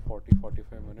lasts for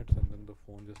 40-45 minutes and then the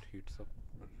phone just heats up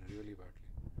really badly.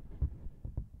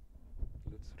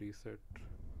 Let's reset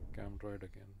CamDroid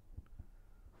again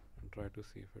and try to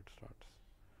see if it starts.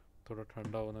 थोड़ा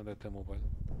ठंडा होने देते हैं mobile.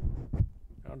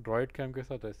 Droid cam के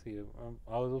साथ ऐसी है,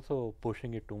 I was also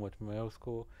pushing it too much. मैं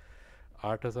उसको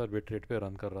 8000 बिट रेट पे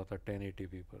रन कर रहा था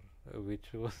 1080p पर, which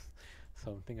was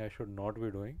something I should not be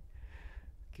doing,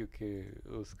 क्योंकि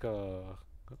उसका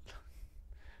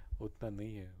उतना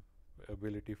नहीं है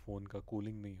एबिलिटी, फ़ोन का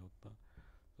कूलिंग नहीं है उतना।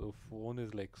 तो phone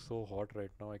is like so hot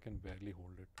right now, I can बैरली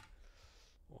hold it.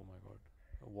 Oh my God,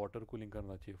 water cooling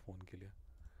करना चाहिए फ़ोन के लिए।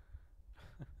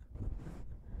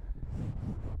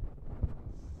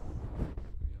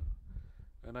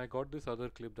 And I got this other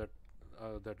clip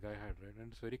that guy had, right?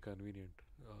 And it's very convenient,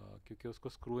 क्योंकि उसको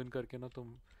screw in करके ना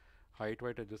तुम height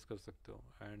white adjust कर सकते हो,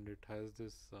 and it has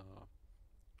this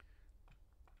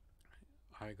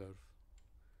high curve.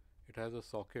 It has a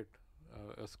socket,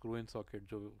 a screw in socket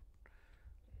जो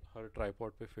हर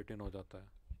tripod पे fit in हो जाता है,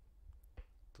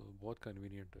 तो बहुत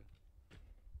convenient है।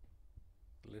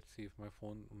 Let's see if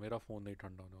मेरा फ़ोन नहीं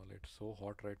ठंडा होने वाला। It's so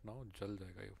hot right now, जल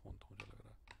जाएगा ये फ़ोन तो मुझे लग रहा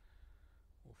है।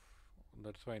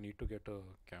 That's why I need to get a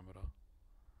camera.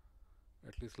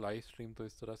 At least live stream तो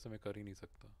इस तरह से मैं कर ही नहीं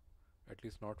सकता,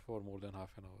 at least not for more than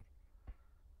half an hour,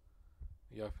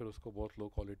 या फिर उसको बहुत लो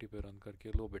क्वालिटी पे रन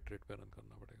करके लो बिट रेट पे रन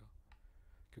करना पड़ेगा,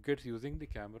 क्योंकि it's using the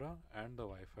camera and the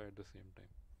wifi at the same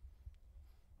time.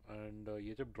 And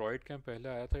ये जब ड्रॉइड कैम पहले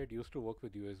आया था, it use to work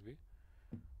with USB,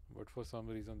 but for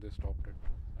some reason they stopped it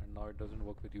and now it doesn't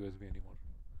work with USB anymore.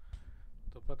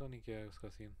 तो पता नहीं क्या है उसका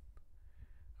scene.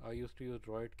 I use to use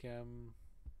droid cam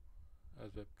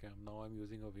as webcam, now I am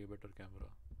using a way better camera.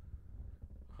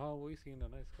 हाँ वही scene है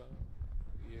ना इसका,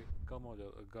 ये कम हो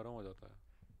जाता, गर्म हो जाता है,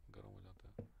 गर्म हो जाता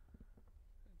है।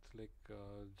 इट्स लाइक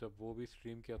जब वो भी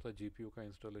स्ट्रीम किया था GPU का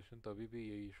इंस्टॉलेशन, तभी भी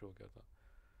यही इशू हो गया था।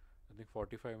 आई थिंक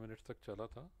 45 मिनट्स तक चला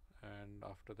था, and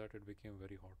after that it became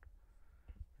very hot.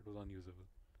 It was unusable.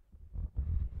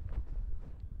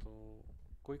 तो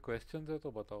कोई questions है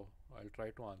तो बताओ. I'll try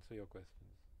to answer your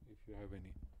questions if you have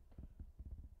any.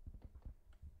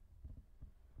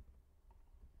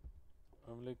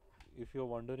 I'm like, if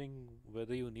you're wondering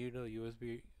whether you need a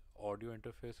USB audio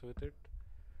interface with it,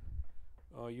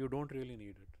 you don't really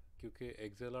need it, क्योंकि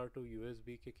XLR to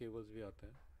USB के cables भी आते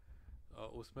हैं.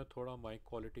 उसमें थोड़ा mic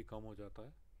quality कम हो जाता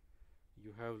है.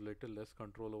 You have little less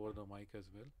control over the mic as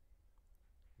well,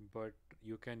 but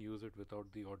you can use it without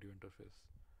the audio interface.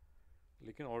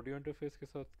 लेकिन audio interface के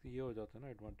साथ ये हो जाता है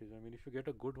ना advantage. I mean, if you get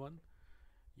a good one,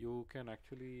 you can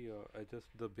actually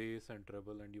adjust the bass and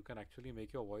treble, and you can actually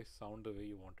make your voice sound the way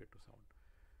you want it to sound.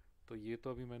 तो ये तो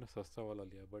अभी मैंने सस्ता वाला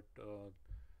लिया, but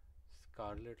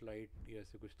Scarlett light या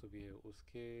ऐसे कुछ तो भी है,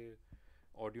 उसके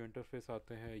ऑडियो इंटरफेस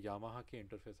आते हैं, यामाहा के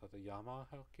इंटरफेस आते हैं.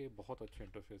 यामाहा के बहुत अच्छे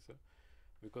इंटरफेस है,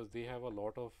 because they have a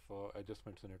lot of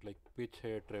adjustments in it, like pitch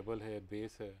है, ट्रेबल है,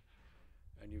 बेस है,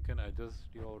 and you can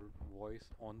adjust your voice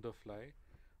on the fly.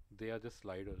 They are just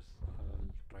sliders.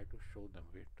 Try to show them.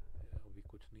 Wait, अभी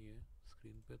कुछ नहीं है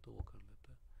screen पे तो वो कर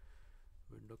लेता है.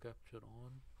 Window capture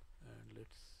on, and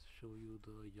let's show you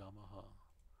the Yamaha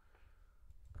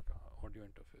audio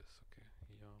interface. Okay,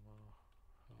 Yamaha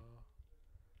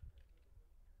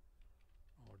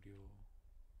audio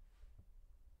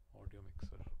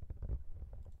mixer.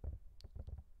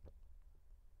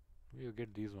 You get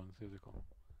these ones. ये देखो,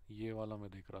 ये वाला मैं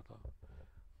देख रहा था,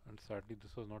 and sadly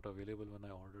this was not available when I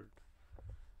ordered.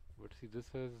 But see, this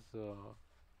has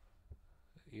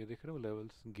ये देख रहे हो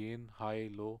levels, gain, high,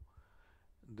 low.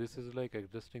 This is like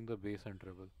adjusting the bass and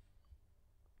treble,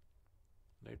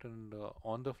 right? And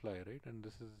on the fly, right? And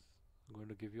this is going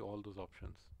to give you all those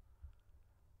options.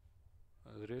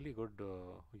 Really good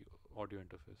audio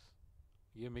interface.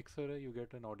 ये mixer है, you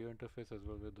get an audio interface as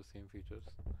well with the same features.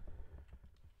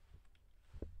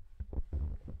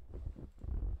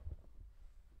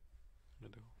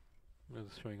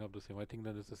 It's showing up the same. I think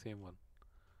that is the same one.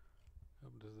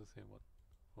 This is the same one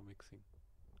for mixing.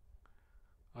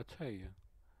 अच्छा है ये.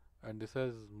 And this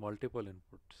has multiple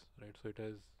inputs, right? So it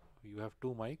has, you have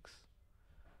two mics,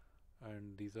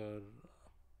 and these are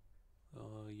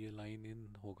ये line in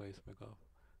होगा इसमें का.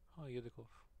 हाँ ये देखो,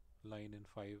 line in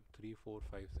 5, 3, 4,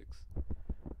 5, 6.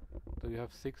 So you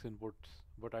have 6 inputs,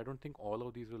 but I don't think all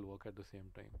of these will work at the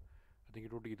same time. I think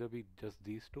it would either be just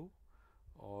these two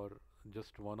or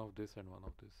just one of this and one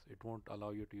of this. It won't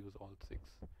allow you to use all 6,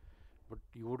 but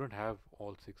you wouldn't have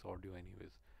all 6 audio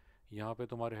anyways. यहाँ पे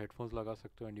तुम्हारे headphones लगा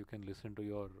सकते हो, and you can listen to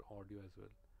your audio as well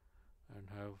and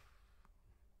have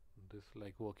this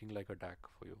like working like a DAC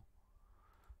for you.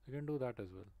 You can do that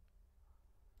as well.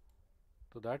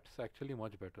 So that's actually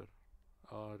much better.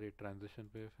 और ये transition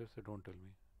पे फिर से don't tell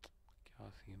me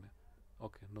क्या scene है.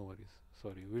 Okay, no worries.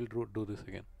 Sorry, we'll do this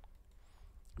again.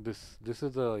 This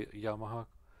is the Yamaha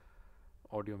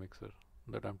audio mixer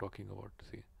that I'm talking about.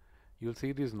 See, you'll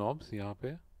see these knobs यहाँ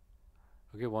पे.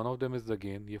 Okay, one of them is the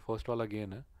gain. ये first वाला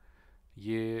gain है.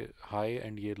 ये high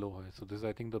and ये low है. So this is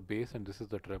I think the bass and this is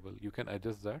the treble. You can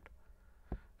adjust that.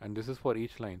 And this is for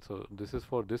each line. So this is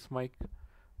for this mic,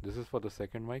 this is for the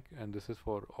second mic, and this is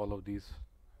for all of these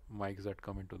mics that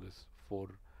come into this 4,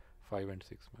 5 and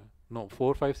 6 में. No,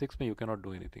 4, 5, 6 में you cannot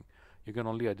do anything. You can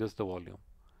only adjust the volume,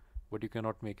 but you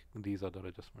cannot make these other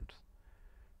adjustments.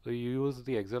 So you use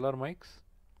the XLR mics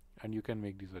and you can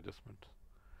make these adjustments.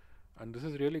 And this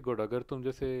is really good. अगर तुम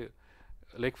जैसे,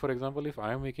 like for example, if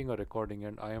I am making a recording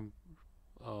and I am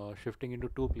shifting into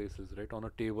two places, right, on a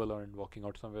table and walking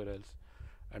out somewhere else,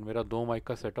 and मेरा दो mic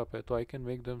का setup है, तो I can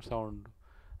make them sound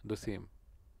the same.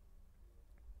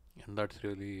 And that's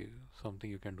really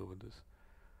something you can do with this.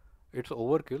 It's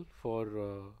overkill for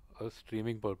a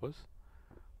streaming purpose,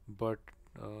 but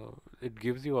it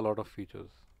gives you a lot of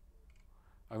features.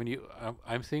 I mean,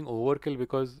 I'm saying overkill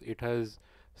because it has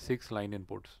 6 line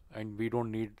inputs, and we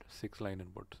don't need 6 line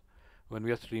inputs. When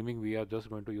we are streaming, we are just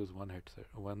going to use one headset,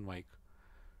 one mic,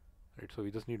 right? So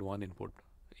we just need one input.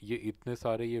 ये इतने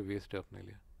सारे ये waste है अपने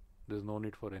लिए. There's no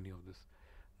need for any of this.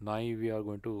 ना ही we are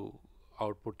going to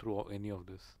output through any of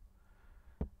this.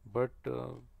 But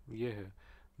ये है.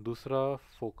 दूसरा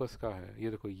focus का है. ये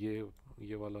देखो,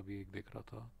 ये वाला भी एक देख रहा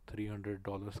था.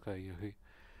 $300 का है ये भी.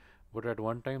 But at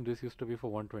one time this used to be for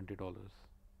 $120.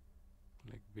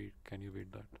 Like, can you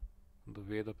beat that? The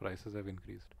way the prices have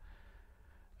increased.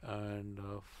 And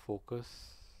focus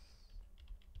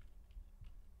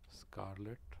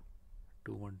Scarlett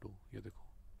 212. ये देखो,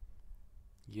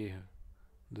 ये है.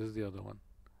 This is the other one.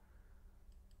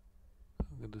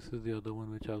 This is the other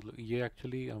one which I was ये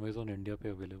actually Amazon India पे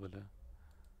available है.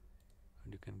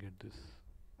 And you can get this.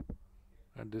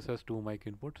 and this has two mic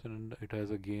inputs and it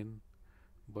has a gain,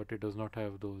 but it does not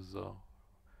have those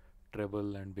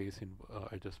treble and bass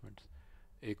adjustments.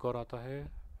 एक और आता है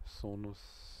सोनस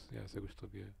या ऐसे कुछ तो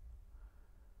भी है,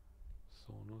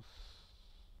 सोनस,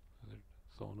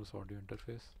 सोनस ऑडियो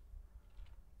इंटरफेस,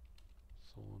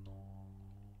 सोनो,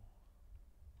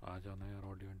 आ जाना यार,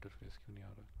 ऑडियो इंटरफेस क्यों नहीं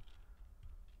आ रहा?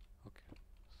 ओके,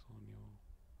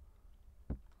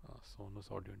 सोनियो,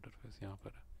 सोनस ऑडियो इंटरफेस यहाँ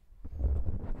पर है.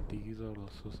 These are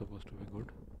also supposed to be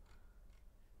good,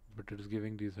 but it is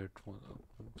giving these headphone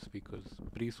speakers.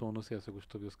 Pre-Sonos से ऐसे कुछ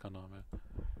तो भी उसका नाम है.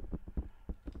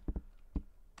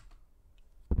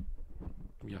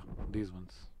 Yeah, these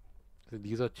ones. So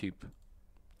these are cheap,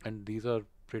 and these are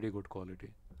pretty good quality.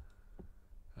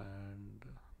 And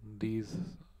these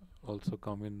also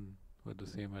come in with the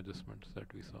same adjustments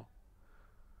that we saw.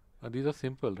 And these are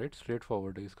simple, right?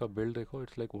 Straightforward. इसका build देखो,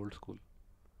 it's like old school.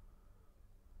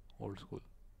 Old school.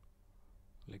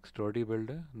 Like sturdy build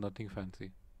है, nothing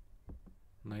fancy.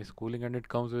 Nice cooling, and it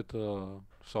comes with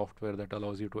software that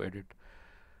allows you to edit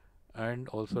and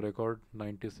also record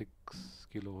 96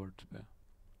 kilohertz pe,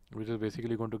 which is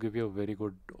basically going to give you a very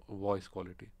good voice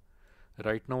quality.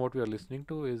 Right now what we are listening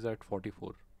to is at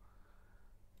 44,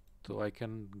 so I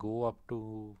can go up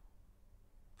to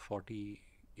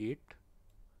 48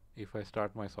 if I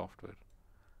start my software,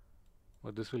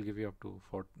 but this will give you up to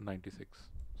 96,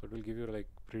 so it will give you like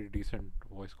pretty decent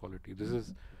voice quality. This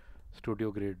is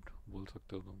studio grade बोल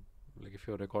सकते हो तुम, like if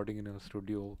you're recording in a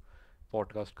studio,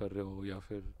 podcast कर रहे हो या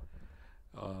फिर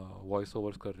voice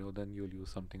overs कर रहे हो, then you'll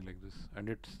use something like this, and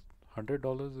it's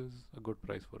 $100 is a good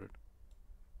price for it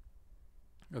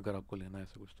अगर आपको लेना है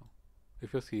ऐसा कुछ तो,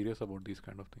 if you're serious about these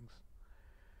kind of things.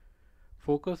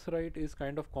 Focusrite is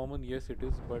kind of common, yes it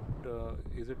is, but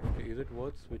is it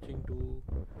worth switching to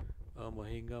a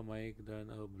महंगा mic than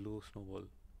a Blue Snowball?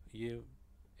 ये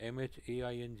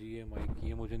MHAINGA mic,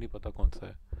 ये मुझे नहीं पता कौन सा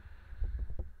है.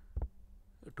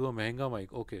 टू अ महंगा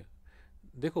माइक, ओके.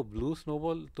 देखो ब्लू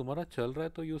स्नोबॉल तुम्हारा चल रहा है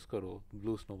तो यूज़ करो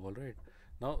blue snowball, right.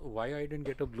 Now why I didn't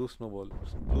get a blue snowball?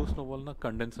 Blue snowball ना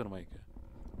कंडेंसर माइक है.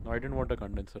 Now I didn't want a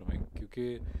condenser mic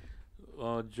क्योंकि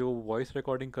जो वॉइस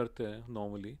रिकॉर्डिंग करते हैं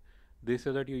normally, they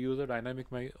say that you use a dynamic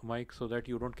mic so that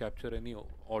you don't capture any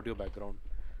audio background,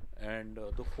 and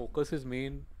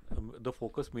the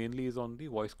focus mainly is on the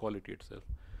voice quality itself.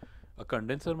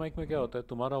 Condenser mic में क्या होता है,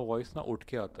 तुम्हारा voice ना उठ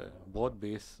के आता है, बहुत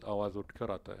बेस आवाज़ उठ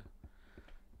कर आता है,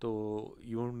 तो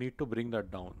you need to bring that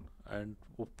down. And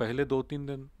वो पहले 2-3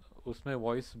 दिन उसमें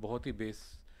वॉइस बहुत ही बेस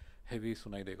हैवी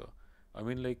सुनाई देगा. आई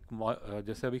मीन लाइक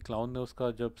जैसे अभी क्लाउन ने उसका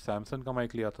जब सैमसंग का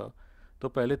माइक लिया था, तो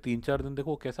पहले 3-4 दिन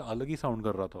देखो कैसा अलग ही साउंड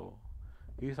कर रहा था वो.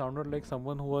 ही sounded like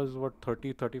someone who was what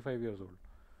 30-35 years old.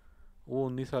 वो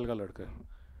 19 साल का लड़का है.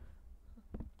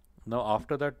 Now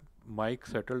after that mic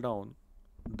settle down,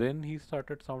 then he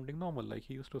started sounding normal like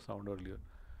he used to sound earlier.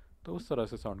 तो उस तरह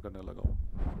से साउंड करने लगा वो.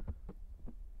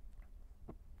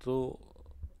 तो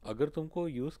अगर तुमको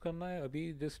यूज़ करना है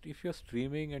अभी, just if you are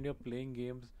streaming and you are playing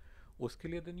games, उसके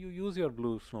लिए then you use your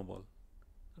blue snowball,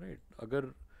 right.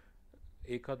 अगर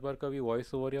एक आध बार का भी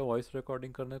वॉइस ओवर या वॉइस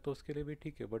रिकॉर्डिंग करना है तो उसके लिए भी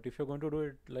ठीक है, but if you going to do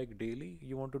it like daily,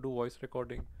 you want to do voice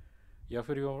recording, या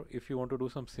फिर if you want to do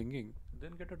some singing,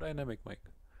 then get a dynamic mic.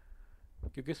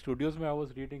 क्योंकि स्टूडियोज़ में I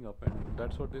was reading up and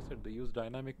that's what they said, they use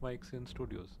dynamic mics in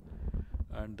Studios,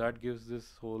 and that gives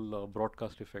this whole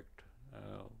broadcast effect.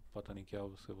 पता नहीं क्या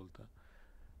उससे बोलता है,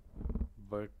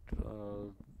 but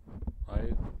I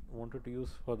wanted to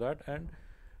use for that. And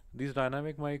these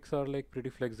dynamic mics are like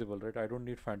pretty flexible, right? I don't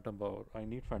need phantom power. I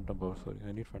need phantom power, sorry,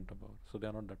 I need phantom power, so they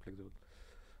are not that flexible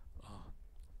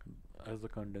as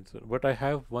the condenser. But I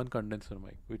have one condenser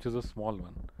mic which is a small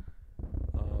one.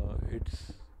 It's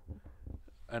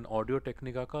an Audio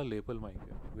Technica का lapel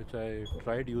mic है, which I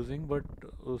tried using, but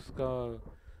उसका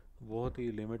बहुत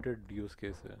ही limited use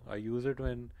case है. I use it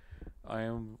when I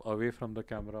am away from the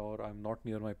camera or I'm not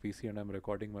near my PC and I'm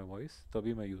recording my voice,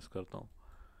 तभी मैं use करता हूँ,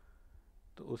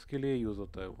 तो उसके लिए यूज़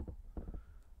होता है वो.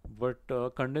 But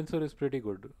condenser is pretty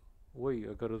good. वही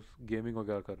अगर उस गेमिंग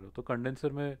वगैरह कर रहे हो तो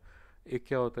कंडेंसर में एक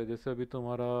क्या होता है, जैसे अभी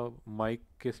तुम्हारा माइक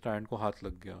के स्टैंड को हाथ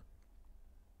लग गया,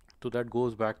 तो that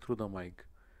goes back through the mic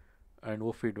and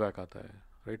वो फीडबैक आता है,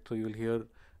 right. So you will hear,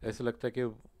 ऐसे लगता है कि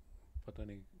पता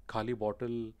नहीं, खाली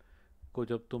बॉटल को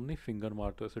जब तुम नहीं फिंगर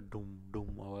मारते हो ऐसे डूम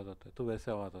डूम आवाज़ आता है, तो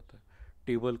वैसे आवाज़ आता है.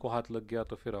 टेबल को हाथ लग गया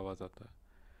तो फिर आवाज़ आता है.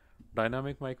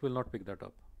 Dynamic mic will not pick that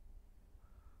up.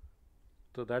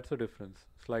 So that's a difference,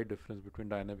 slight difference between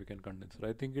dynamic and condenser.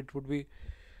 I think it would be,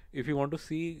 if you want to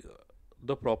see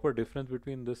the proper difference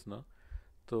between this ना,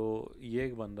 तो ये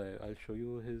एक बंदा है, I'll show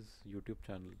you his YouTube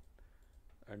channel,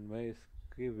 and मैं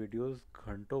इसके videos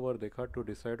घंटों भर देखा to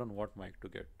decide on what mic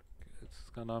to get.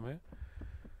 इसका नाम है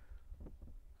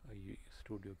ये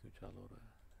स्टूडियो क्यों चालू हो रहा है,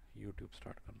 यूट्यूब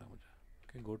स्टार्ट करना है मुझे.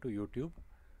 Okay, go to YouTube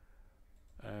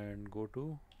and go to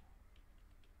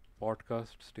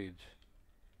podcast stage.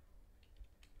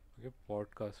 Okay,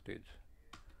 podcast stage.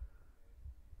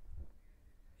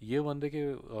 ये बंदे के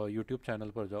यूट्यूब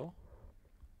चैनल पर जाओ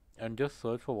and just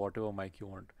search for what ever mic you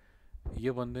want.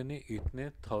 ये बंदे ने इतने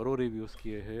थरो रिव्यूज़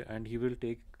किए हैं and he will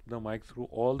take the mic through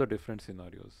all the different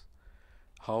scenarios,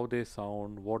 how they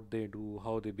sound, what they do,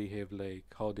 how they behave,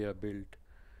 like how they are built,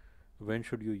 when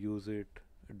should you use it,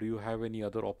 do you have any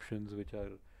other options which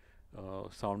are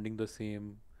sounding the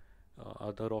same,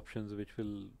 other options which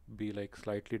will be like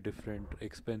slightly different,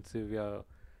 expensive yeah,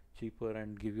 cheaper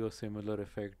and give you a similar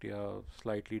effect yeah,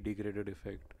 slightly degraded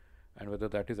effect, and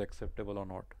whether that is acceptable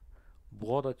or not.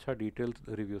 बहुत अच्छा detail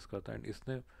reviews करता है and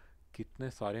इसने कितने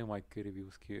सारे mic के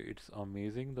reviews किए. It's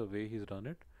amazing the way he is done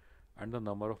it and the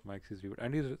number of mics he's reviewed,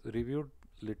 and he's reviewed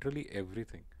literally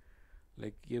everything.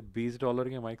 Like ये $20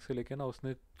 के माइक से लेके ना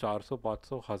उसने 400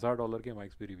 500 $1000 के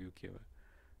माइक्स भी रिव्यू किए हुए.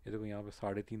 ये देखो यहाँ पे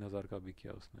 3500 का भी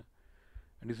किया उसने.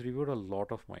 And is reviewed a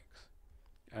lot of mics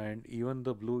and even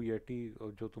the blue Yeti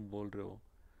जो तुम बोल रहे हो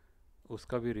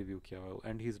उसका भी रिव्यू किया हुआ.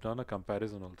 And he is done a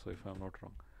comparison also if I am not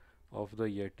wrong of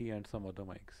the Yeti and some other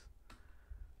mics.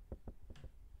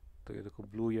 तो ये देखो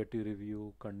blue Yeti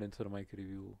review, condenser mic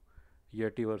review,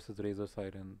 Yeti versus Razer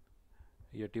Siren,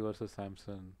 Yeti versus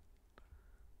Samsung.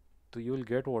 So you will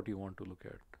get what you want to look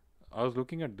at. I was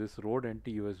looking at this Rode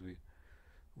NT USB,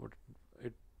 but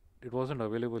it it wasn't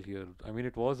available here. I mean,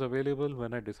 it was available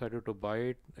when I decided to buy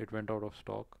it. It went out of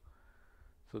stock.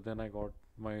 So then I got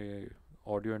my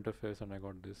audio interface and I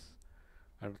got this.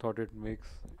 And I thought it makes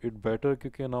it better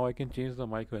because now I can change the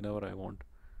mic whenever I want.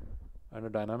 And a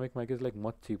dynamic mic is like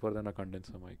much cheaper than a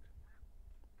condenser mic.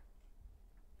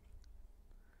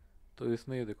 तो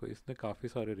इसने ये देखो इसने काफ़ी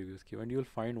सारे reviews किए and you will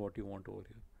find what you want over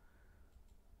here.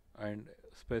 And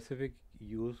specific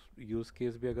use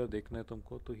case भी अगर देखना है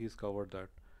तुमको तो ही इज़ कवर्ड दैट.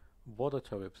 बहुत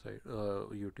अच्छा वेबसाइट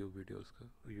यूट्यूब वीडियोज़ का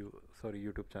सॉरी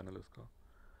यूट्यूब चैनल उसका.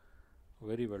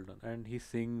 Very well done. And he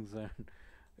sings and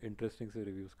interesting से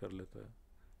रिव्यूज़ कर लेता है.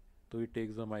 तो ही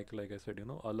takes the mic like I said you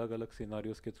know अलग अलग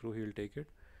सिनारियोज़ के through he will take it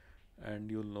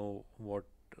and you will know what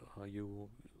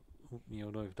you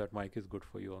know if that mic is good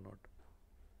for you or not.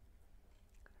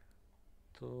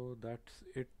 So that's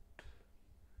it.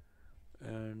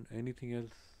 And anything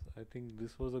else? I think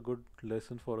this was a good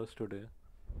lesson for us today,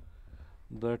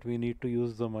 that we need to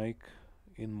use the mic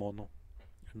in mono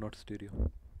and not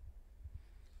stereo.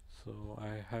 So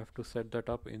I have to set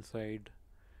that up inside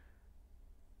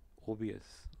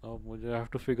OBS. Now I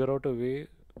have to figure out a way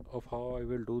of how I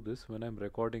will do this when I'm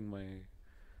recording my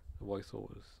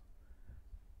voiceovers.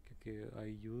 Okay, I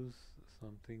use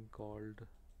something called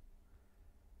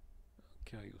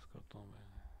क्या use करता हूँ मैं,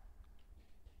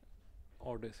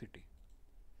 Audacity.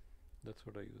 That's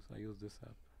what I use. I use this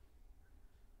app.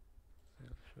 So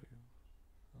I'll show you.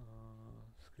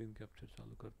 Screen capture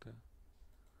चालू करते हैं.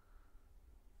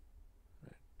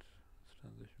 Right. Let's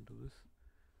transition to this.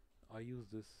 I use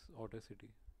this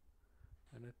Audacity,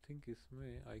 and I think इसमें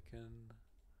I can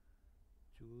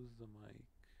choose the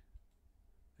mic.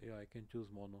 Yeah, I can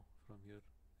choose mono from here.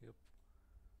 Yep.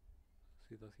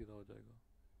 सीधा सीधा हो जाएगा.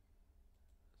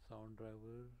 Sound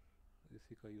driver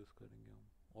इसी का यूज़ करेंगे हम.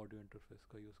 ऑडियो इंटरफेस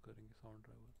का यूज़ करेंगे साउंड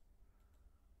ड्राइवर.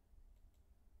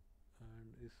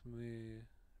 एंड इसमें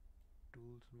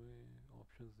टूल्स में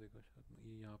ऑप्शंस देगा शायद.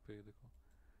 ये यहाँ पे देखो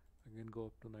I can go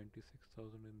up to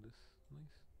 96,000 in this.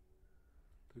 Nice.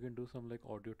 So you can do some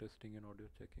like audio testing and audio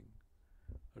checking.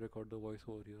 Record the voice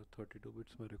over here. 32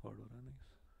 bits में record हो रहा है. Nice.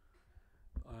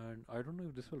 And I don't know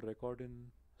if this will record in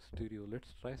stereo.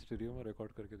 Let's try stereo में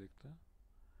record करके देखते हैं.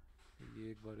 ये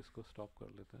एक बार इसको stop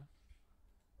कर लेते हैं.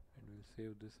 And we'll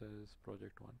save this as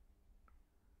project 1.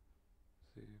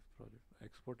 Save project.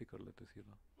 Export ही कर लेते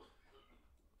सीधा.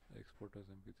 Export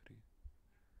as MP3.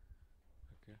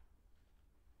 Okay.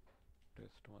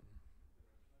 Test 1.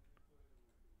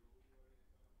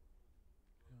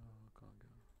 कहाँ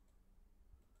गया?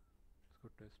 इसको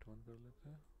test 1 कर लेते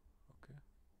हैं. Okay.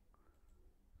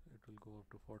 It will go up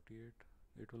to 48.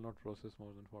 It will not process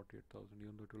more than 48,000,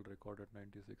 even though it will record at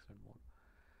 96 and more.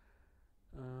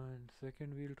 And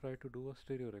second, we'll try to do a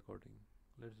stereo recording.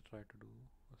 Let's try to do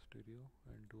a stereo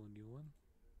and do a new one.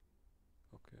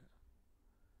 Okay.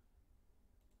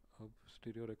 अब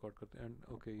stereo record करते हैं. And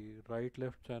okay, right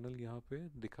left channel यहाँ पे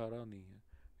दिखा रहा नहीं है.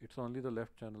 It's only the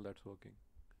left channel that's working.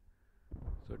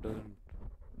 So it doesn't.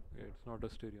 Yeah, it's not a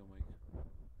stereo mic.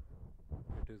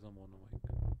 It is a mono mic.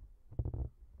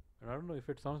 And I don't know if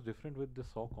it sounds different with the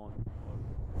sock on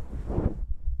or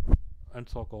and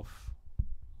sock off.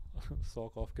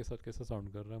 Sock of के साथ कैसा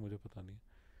sound कर रहा है मुझे पता नहीं.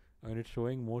 I mean, it's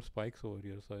showing more spikes over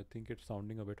here, so I think it's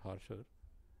sounding a bit harsher.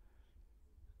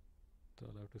 So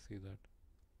I'll have to see that.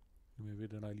 Maybe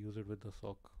then I'll use it with the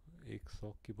sock. एक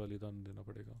sock की बलिदान देना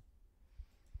पड़ेगा.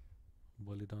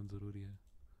 बलिदान ज़रूरी है.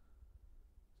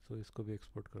 So इसको भी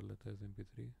export कर लेते हैं as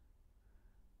MP3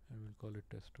 and we'll call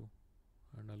it test 2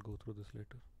 and I'll go through this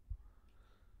later.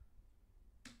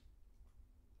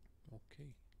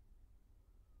 Okay.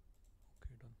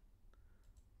 Okay, done.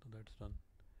 So that's done.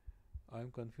 I'm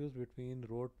confused between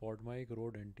Rode PodMic,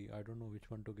 Rode NT. I don't know which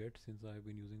one to get since I've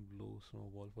been using Blue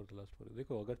Snowball for the last 4 years.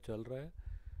 देखो अगर चल रहा है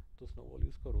तो Snowball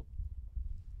use करो.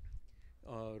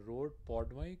 Rode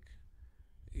PodMic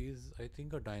is I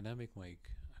think a dynamic mic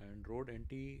and Rode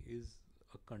NT is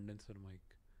a condenser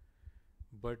mic.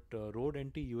 But Rode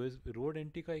NT USB Rode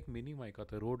NT का एक mini mic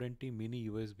आता है, Rode NT mini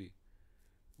USB.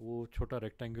 वो छोटा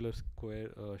rectangular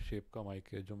square shape का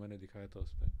mic है जो मैंने दिखाया था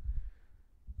उस पर.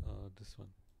 This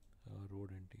one.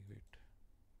 Rode NT, wait.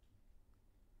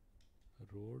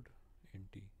 Rode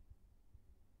NT.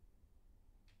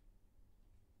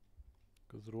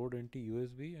 Because Rode NT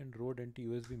USB and Rode NT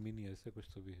USB mini ऐसे कुछ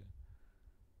तो भी है.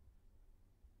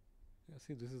 Yeah,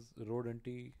 see, this is Rode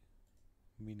NT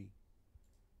mini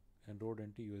and Rode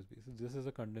NT USB. So this is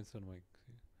a condenser mic.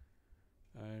 See?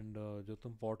 And जो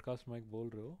तुम podcast mic बोल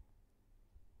रहे हो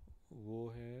वो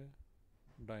है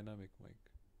dynamic mic.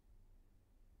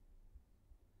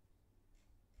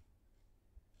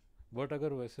 बट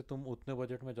अगर वैसे तुम उतने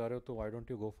बजट में जा रहे हो तो why don't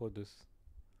you go for this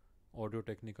audio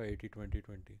Technica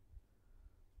 80-20-20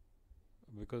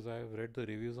 because I have read the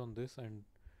reviews on this and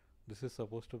this is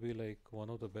supposed to be like one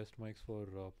of the best mics for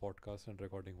podcasts and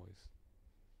recording voice.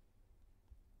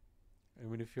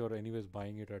 I mean if you're anyways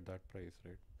buying it at that price,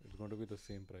 right, it's going to be the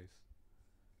same price.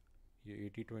 ये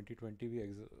 80-20-20 भी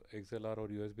XLR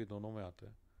और USB दोनों में आता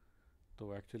है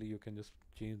तो actually you can just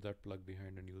change that plug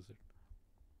behind and use it.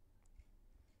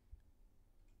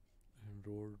 And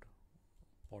Rode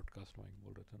podcast mic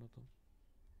बोल रहे थे ना तुम,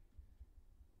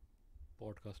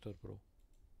 Podcaster Pro.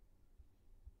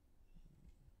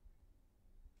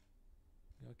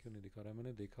 या क्यों नहीं दिखा रहा है,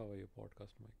 मैंने देखा हुआ ये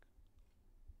podcast mic.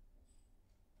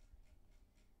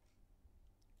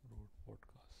 Road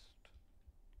podcast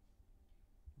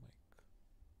mic.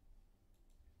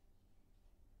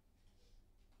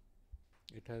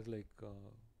 It has like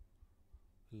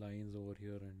lines over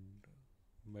here and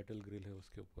metal grill है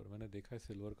उसके ऊपर. मैंने देखा है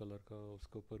सिल्वर कलर का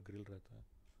उसके ऊपर ग्रिल रहता है,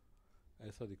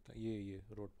 ऐसा दिखता है. ये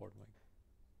road pod mic,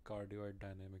 cardioid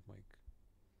dynamic mic.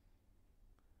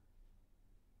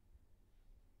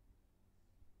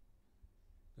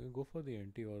 You can go for the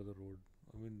NT or the Rode.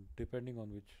 I mean, depending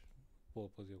on which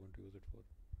purpose you're going to use it for.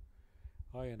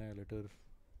 Hi Annihilator.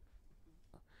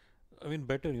 I mean,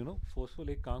 better, you know, forceful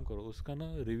एक काम करो, उसका ना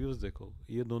reviews देखो.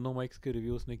 ये दोनों mics के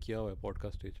reviews ने किया हुआ है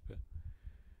पॉडकास्ट स्टेज पे.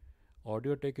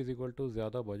 Audio take is equal to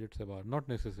ज़्यादा बजट से बाहर. Not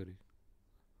necessary,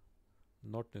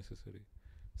 not necessary.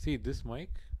 See this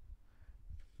mic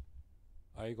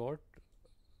I got.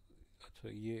 अच्छा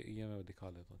ये मैं दिखा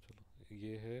लेता हूँ. चलो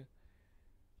ये है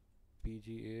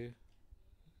PGA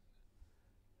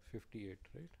 58,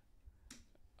 right?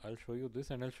 I'll show you this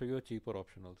and I'll show you a cheaper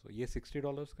option also. ये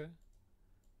 $60 का है.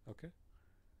 Okay,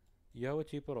 you have a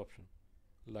cheaper option,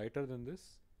 lighter than this,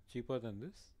 cheaper than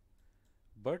this,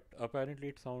 but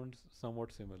apparently it sounds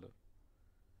somewhat similar.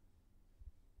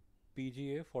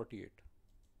 PGA 48,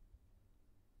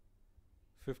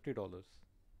 $50,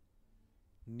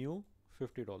 new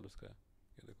 $50 का है.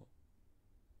 ये देखो.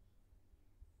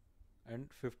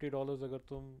 And $50 अगर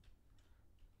तुम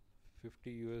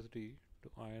 50 USD to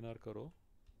INR करो,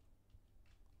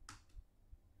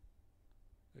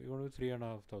 you're going to be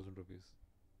 3,500 rupees.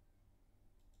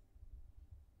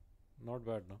 Not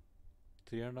bad ना.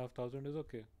 3,500 is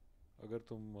okay अगर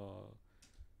तुम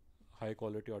हाई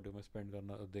क्वालिटी ऑडियो में स्पेंड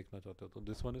करना देखना चाहते हो तो.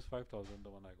 This one is 5,000, the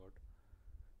one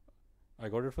I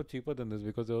got it for cheaper than this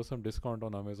because there was some discount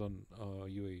on Amazon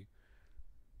UAE.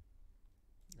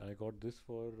 I got this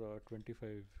for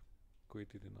 25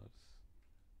 Kuwaiti dinars.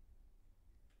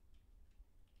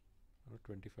 Not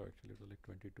 25 actually, it was like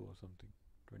 22 or something.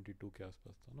 22 के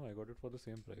आसपास था. No, I got it for the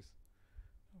same price.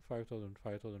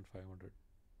 5,500.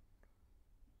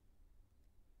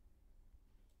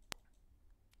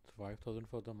 5,000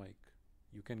 for the mic.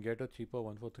 You can get a cheaper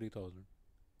one for 3,000.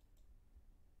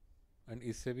 And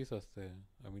इससे भी सस्ते हैं.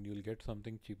 I mean, you'll get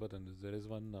something cheaper than this. There is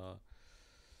one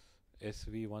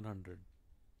SV100.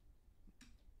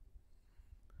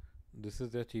 This is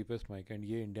their cheapest mic and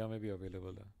ये India में भी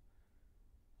available है.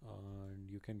 And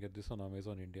you can get this on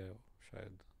Amazon India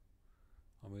शायद.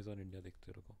 Amazon India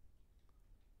देखते रहो.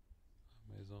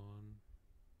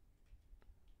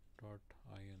 dot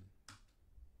in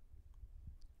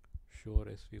Shure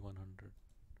SV100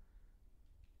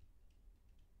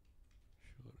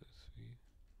 Shure SV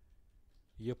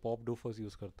ये pop डूफर्स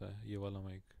use करता है ये वाला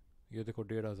माइक ये देखो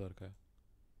 1500 का है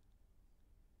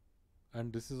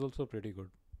and this is also pretty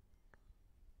good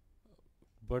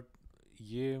but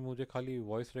ये मुझे खाली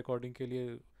वॉइस रिकॉर्डिंग के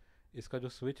लिए इसका जो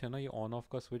स्विच है ना ये ऑन ऑफ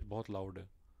का स्विच बहुत लाउड है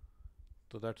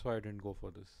तो that's why I didn't go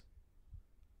for this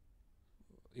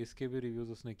इसके भी रिव्यूज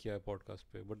उसने किया है पॉडकास्ट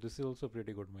पे but this is also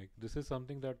pretty good mic this is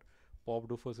something that pop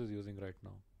डूफर्स is using right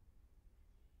now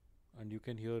and you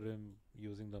can hear him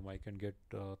using the mic and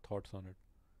gate thoughts on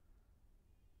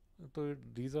it तो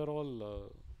these are all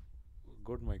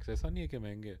good mics ऐसा नहीं है कि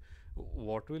महंगे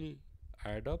what will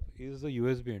add up is the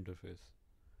USB interface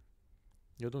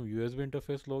जब तुम USB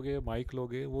interface लोगे mic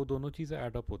लोगे वो दोनों चीज़ें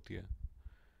एड अप होती है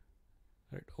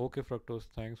right okay fructose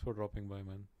thanks for dropping by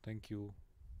man thank you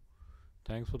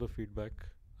thanks for the feedback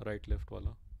right left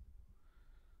वाला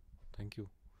थैंक यू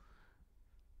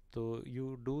तो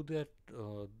यू डू दैट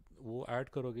वो ऐड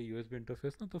करोगे यूएसबी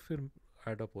इंटरफेस ना तो फिर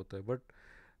ऐड अप होता है बट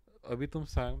अभी तुम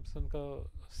सैमसंग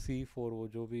का C4 वो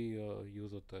जो भी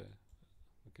यूज़ होता है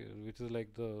okay which is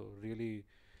like the really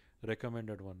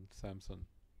recommended one Samsung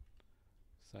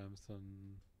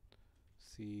Samsung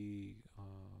C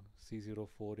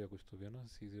C04 या कुछ तो भी है ना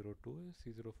C02 है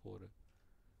C04 है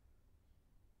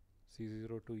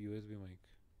C02 यूएसबी माइक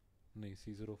नहीं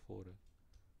C04 है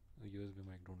यूएसबी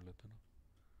माइक ढूंढ लेते ना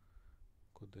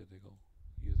खुद दे देगा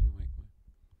यूएसबी माइक में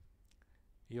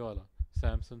ये वाला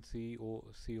सैमसंग सी ओ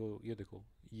ये देखो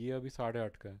ये अभी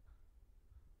 8.5 का है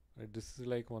this is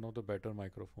like one of the better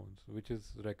microphones which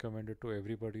is recommended to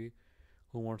everybody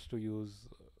who wants to use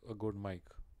a good mic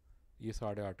ये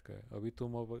 8.5 का है अभी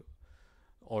तुम अब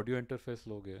ऑडियो इंटरफेस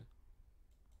लोगे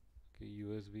कि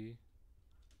यूएसबी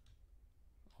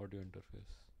ऑडियो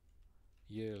इंटरफेस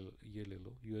ये ले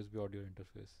लो USB audio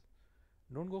interface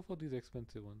don't go for these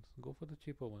expensive once go for the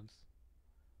cheaper once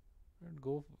and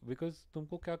go because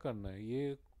तुमको क्या करना है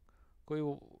ये कोई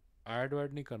ऐड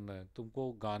वैड नहीं करना है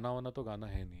तुमको गाना वाना तो गाना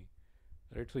है नहीं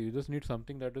right so you just need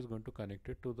something that is going to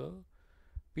connected to the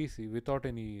PC without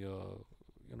any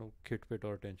खिट पिट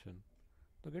और टेंशन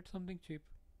तो get something cheap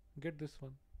get this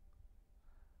one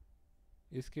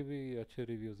इसके भी अच्छे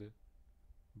रिव्यूज है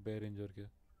बेरेंजर के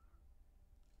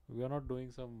we are not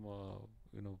doing some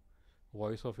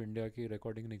voice of India की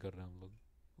recording नहीं कर रहे हम लोग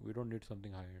we don't need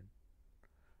something high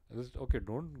and okay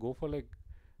don't go for like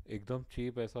एकदम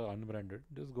चीप ऐसा unbranded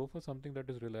just go for something that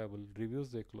is reliable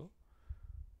reviews देख लो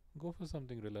go for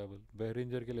something reliable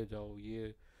behringer के लिए जाओ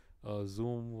ये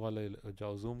जूम वाले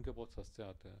जाओ जूम के बहुत सस्ते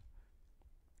आते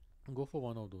हैं go for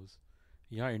one of those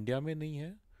यहाँ इंडिया में नहीं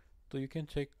है तो you can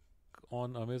check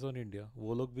on Amazon India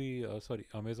वो लोग भी सॉरी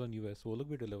अमेजोन यूएस वो लोग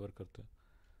भी डिलीवर करते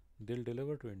हैं दिल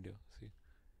deliver to India C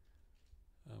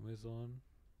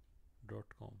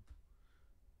amazon.com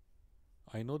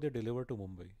I know they deliver to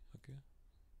Mumbai okay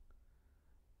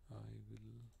I will do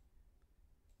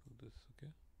this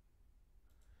okay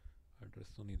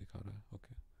address तो नहीं दिखा रहा है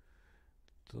ओके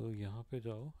तो यहाँ पे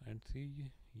जाओ and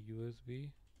C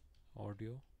USB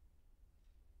audio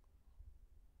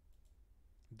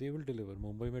they will deliver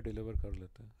Mumbai में डिलीवर कर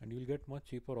लेते हैं and you will get much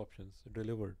cheaper options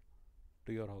delivered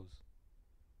to your house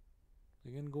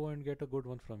you can go and get a good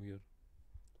one from here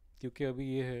क्योंकि अभी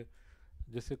ये है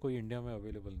जैसे कोई इंडिया में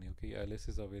अवेलेबल नहीं हो कि एल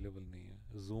एस अवेलेबल नहीं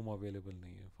है जूम अवेलेबल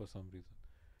नहीं है फॉर सम रीज़न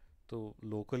तो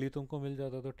लोकली तुमको मिल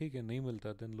जाता तो ठीक है नहीं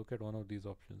मिलता then look at one of these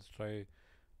options try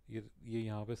ये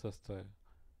यहाँ पे सस्ता है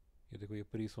ये देखो ये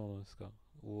प्री सोनस का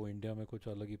वो इंडिया में कुछ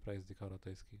अलग ही प्राइस दिखा रहा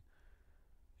था इसकी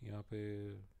यहाँ पे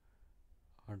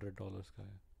 $100 का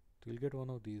है तो will get one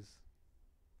of these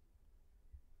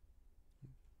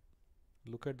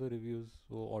look at the reviews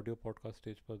वो ऑडियो पॉडकास्ट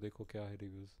स्टेज पर देखो क्या है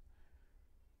रिव्यूज़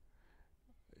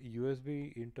यूएसबी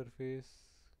इंटरफेस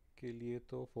के लिए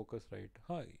तो फोकस राइट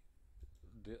हाँ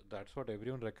that's what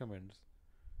everyone recommends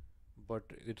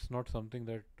but it's not something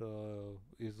that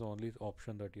is the only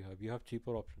option that you have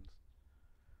cheaper options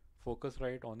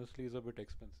Focusrite honestly is a bit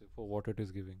expensive for what it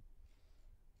is giving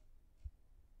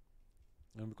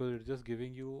and because it's just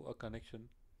giving you a connection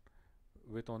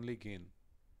with only gain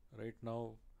right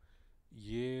now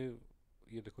ये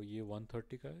ये देखो ये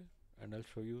 130 का है and I'll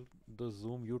show you the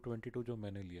Zoom U22 जो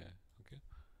मैंने लिया है okay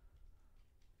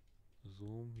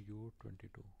Zoom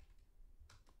U22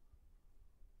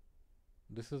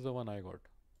 this is the one I got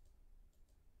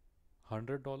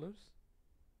 $100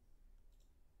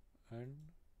 and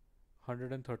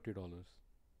 $130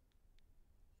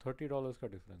 $30 का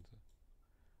डिफरेंस है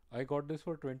I got this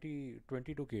for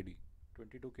 22 KD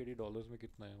 22 KD dollars में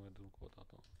कितना है मैं तुमको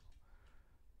बताता हूँ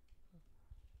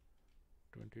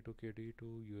 22 KD to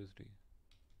USD.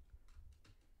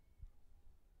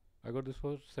 I got this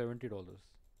for $70.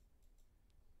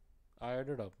 I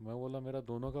added up. मैं बोला मेरा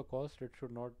दोनों का cost it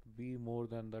should not be more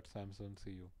than that Samsung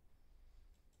CU.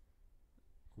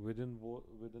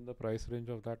 Within the price range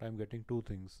of that I'm getting two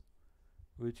things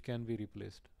which can be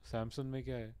replaced. Samsung में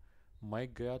क्या है,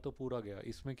 mic गया तो पूरा गया.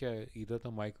 इसमें क्या है, either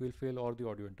the mic will fail or the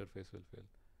audio interface will fail.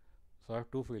 So I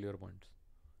have two failure points.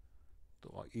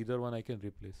 So either one I can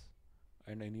replace.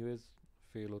 And anyways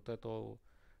fail होता है तो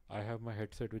I have my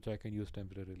headset which I can use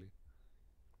temporarily.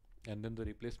 And then the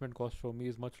replacement cost for me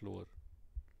is much lower.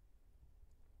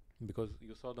 Because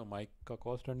you saw the mic का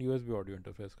cost and USB audio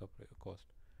interface का cost.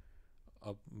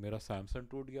 अब मेरा Samsung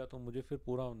टूट गया तो मुझे फिर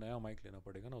पूरा नया माइक लेना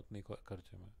पड़ेगा ना उतने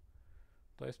खर्चे में.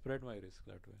 तो I spread my risk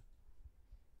that way.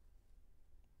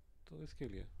 तो इसके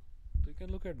लिए तो you can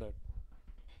look at that.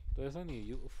 तो ऐसा नहीं है,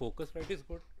 you focus right is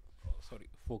good, sorry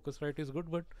focus right is good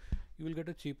but you will get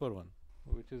a cheaper one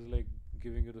which is like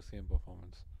giving you the same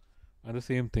performance and the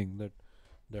same thing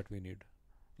that we need.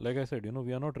 Like I said,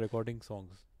 we are not recording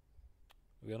songs.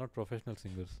 We are not professional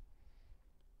singers.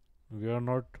 We are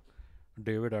not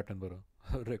David Attenborough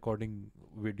recording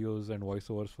videos and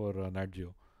voiceovers for Nat Geo.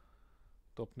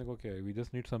 तो अपने को क्या है, we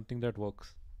just need something that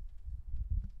works.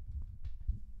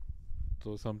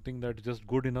 So something that's just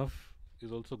good enough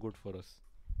is also good for us,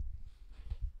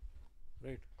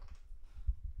 right?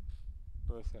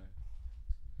 तो ऐसा है.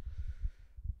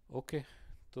 Okay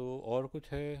तो और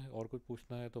कुछ है, और कुछ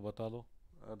पूछना है तो बता लो,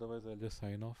 otherwise I just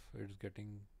sign of. It's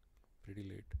getting pretty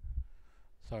late.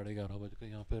 11:30 बज गए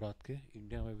यहाँ पे रात के.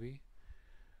 इंडिया में भी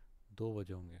 2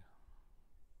 बजे होंगे.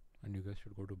 And you guys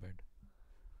should go to bed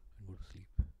and go to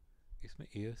sleep. इसमें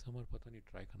ASMR पता नहीं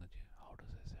ट्राई करना चाहिए. How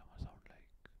does ASMR sound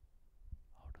like?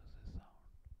 How does this sound?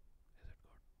 Is it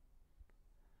good?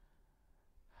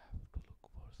 Have to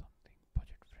look for something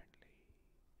budget friendly.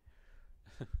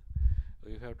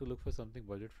 If you have to look for something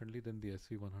budget friendly, then the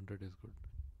SV100 is good.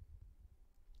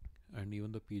 And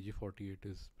even the PG48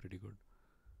 is pretty good.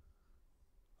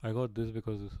 I got this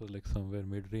because this was like somewhere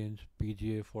mid range.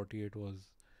 PGA48 was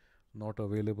not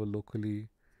available locally.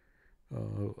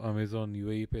 Amazon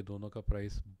UAE पे दोनों का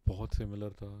price बहुत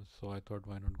similar था, so I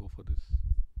thought why not go for this,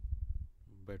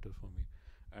 better for me.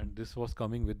 And this was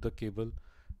coming with the cable.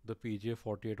 The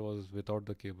PGA48 was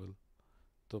without the cable.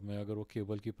 तो मैं अगर वो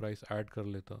cable की प्राइस ऐड कर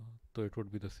लेता तो it would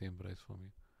be the same price for me.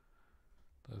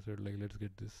 तो I said like let's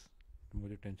get this.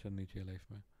 मुझे टेंशन नहीं चाहिए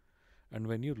लाइफ में. And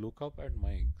when you look up at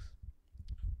mics,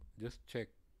 just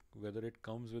check whether it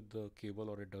comes with the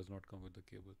cable or it does not come with the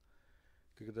cable,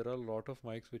 because there are a lot of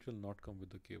mics which will not come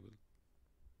with the cable,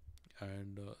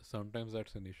 and sometimes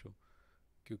that's an issue,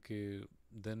 because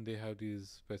then they have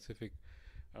these specific,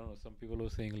 I don't know, some people were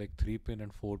saying like 3 pin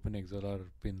and 4 pin XLR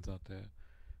pins aate hai.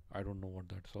 I don't know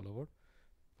what that's all about,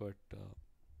 but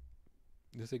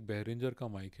जैसे एक behringer का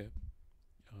mic है,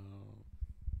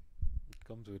 it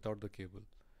comes without the cable.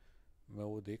 मैं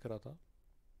वो देख रहा था,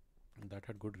 that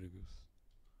had good reviews.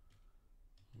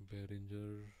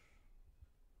 Behringer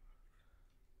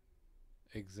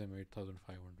XM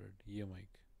 8500 ये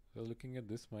mic. I was looking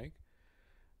at this mic,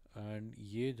 and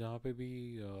ये जहाँ पे भी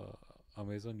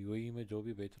Amazon UAE में जो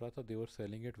भी बेच रहा था, they were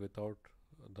selling it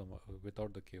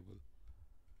without the cable.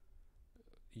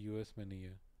 US में नहीं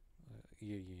है.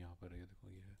 ये यहाँ पर है, देखो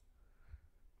ये है.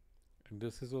 And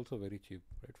this is also very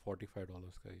cheap, right?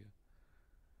 $45 का ये.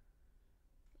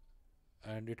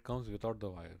 And it comes without the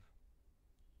wire.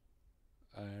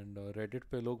 And Reddit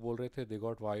पे लोग बोल रहे थे they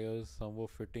got wires, some were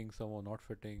fitting, some were not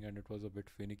fitting, and it was a bit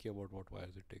finicky about what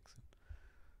wires it takes in.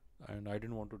 And I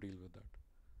didn't want to deal with that.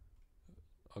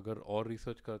 अगर और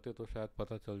research करते तो शायद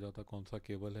पता चल जाता कौन सा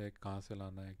केबल है, कहाँ से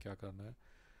लाना है, क्या करना है.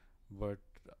 But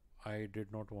I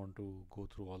did not want to go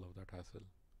through all of that hassle.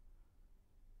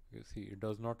 You see, it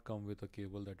does not come with a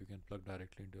cable that you can plug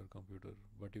directly into your computer,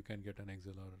 but you can get an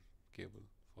XLR cable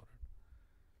for it.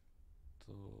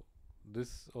 So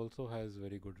this also has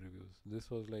very good reviews. This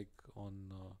was like on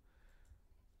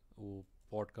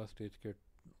podcast stage के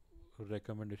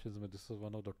recommendations में this was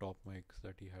one of the top mics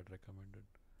that he had recommended.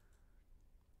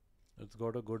 It's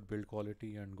got a good build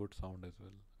quality and good sound as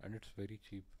well, and it's very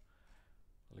cheap.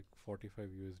 Like 45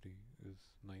 USD is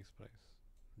nice price,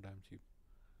 damn cheap.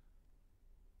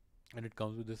 And it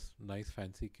comes with this nice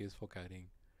fancy case for carrying.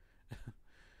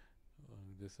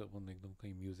 जैसे अपन एकदम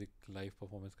कहीं music live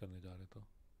performance करने जा रहे तो.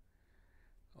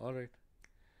 Alright,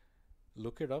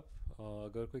 look it up.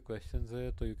 अगर कोई questions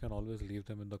है तो you can always leave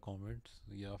them in the comments,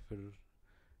 या फिर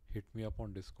hit me up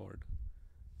on Discord.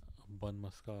 बन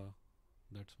मस्का,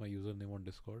 that's my username on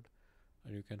Discord,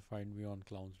 and you can find me on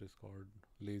Clown's Discord,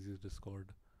 Lazy's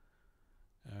Discord,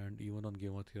 and even on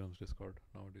Gamer Theorem's Discord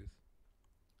nowadays.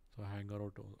 So hang out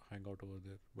over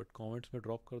there. But comments में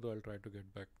drop कर दो. I'll try to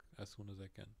get back as soon as I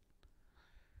can.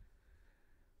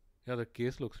 Yeah, the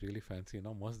case looks really fancy.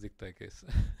 ना मस्त दिखता है case.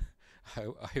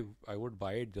 I would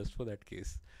buy it just for that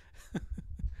case.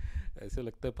 ऐसे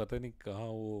लगता है पता नहीं कहाँ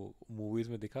वो मूवीज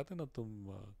में दिखाते ना तुम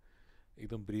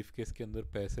एकदम ब्रीफ केस के अंदर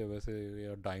पैसे वैसे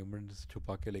या डायमंड्स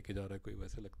छुपा के लेके जा रहा है कोई,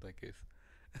 वैसे लगता है case.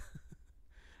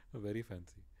 Very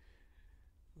fancy.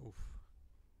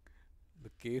 The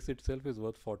case itself is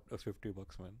worth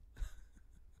 $50, man.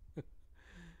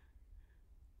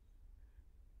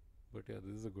 But yeah,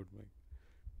 this is a good mic.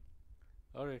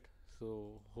 Alright,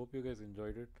 so hope you guys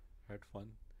enjoyed it, had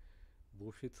fun.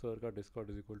 Boshit sir ka Discord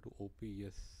is equal to OP,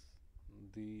 yes.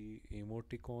 The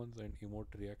emoticons and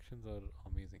emote reactions are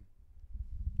amazing.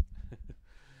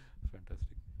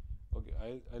 Fantastic. Okay,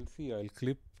 I'll see. I'll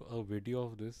clip a video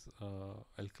of this.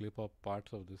 I'll clip up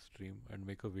parts of this stream and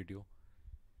make a video,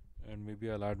 and maybe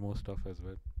I'll add more stuff as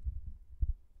well.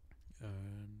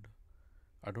 And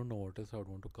I don't know what else I would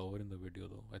want to cover in the video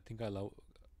though. I think I'll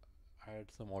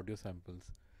add some audio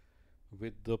samples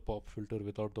with the pop filter,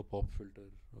 without the pop filter,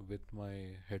 with my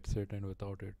headset and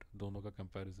without it. दोनों का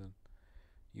comparison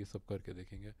ये सब करके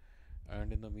देखेंगे.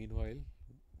 And in the meanwhile,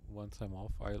 once I'm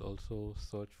off, I'll also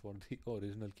search for the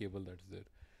original cable that's there.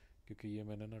 क्योंकि ये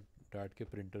मैंने ना डैड के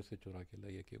प्रिंटर से चुरा के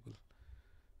लाया ये cable.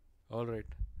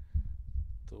 Alright,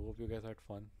 so hope you guys had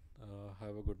fun.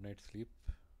 Have a good night's sleep.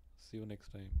 See you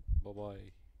next time. Bye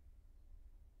bye.